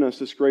has given us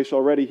this grace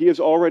already. He has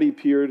already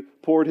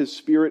poured His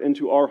Spirit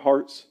into our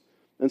hearts,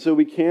 and so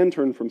we can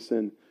turn from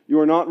sin. You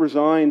are not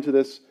resigned to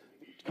this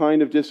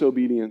kind of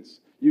disobedience.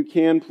 You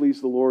can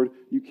please the Lord.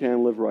 You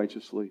can live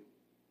righteously.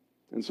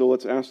 And so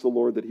let's ask the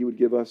Lord that He would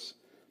give us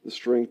the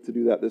strength to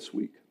do that this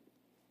week.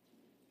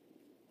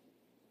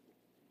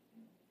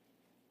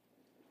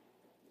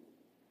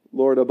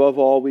 Lord, above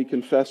all, we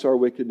confess our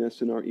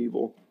wickedness and our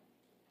evil.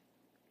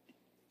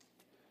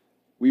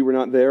 We were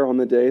not there on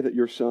the day that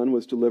your Son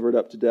was delivered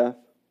up to death.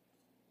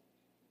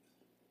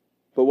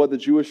 But what the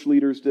Jewish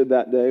leaders did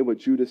that day, what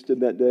Judas did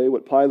that day,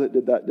 what Pilate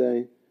did that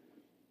day,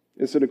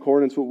 is in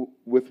accordance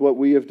with what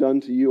we have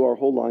done to you our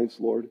whole lives,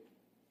 Lord.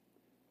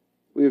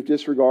 We have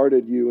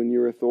disregarded you and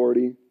your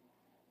authority.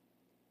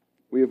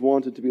 We have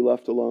wanted to be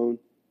left alone.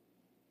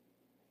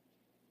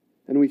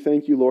 And we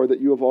thank you, Lord,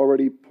 that you have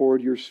already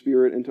poured your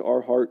Spirit into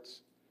our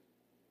hearts,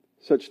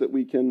 such that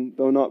we can,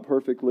 though not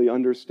perfectly,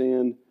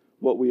 understand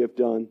what we have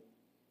done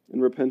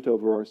and repent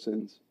over our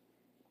sins.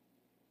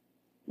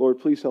 Lord,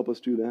 please help us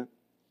do that.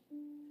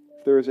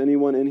 If there is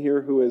anyone in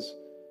here who has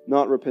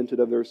not repented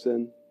of their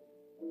sin,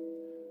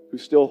 who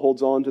still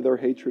holds on to their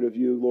hatred of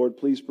you, Lord,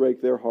 please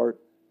break their heart.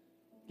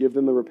 Give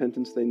them the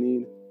repentance they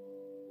need.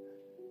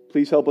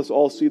 Please help us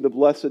all see the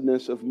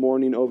blessedness of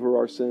mourning over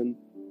our sin,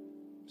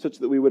 such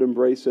that we would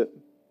embrace it,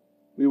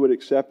 we would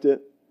accept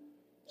it,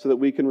 so that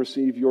we can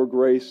receive your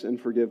grace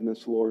and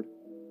forgiveness, Lord,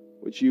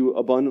 which you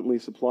abundantly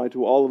supply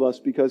to all of us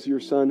because your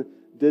Son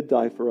did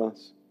die for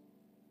us.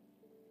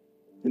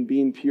 In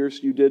being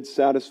pierced, you did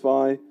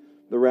satisfy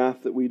the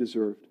wrath that we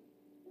deserved.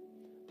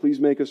 Please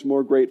make us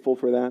more grateful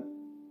for that.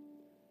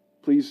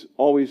 Please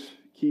always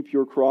keep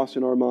your cross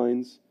in our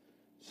minds,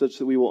 such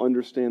that we will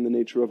understand the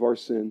nature of our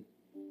sin,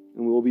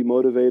 and we will be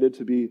motivated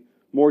to be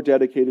more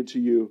dedicated to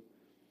you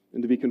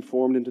and to be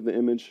conformed into the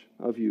image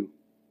of you.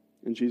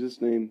 In Jesus'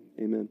 name,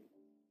 amen.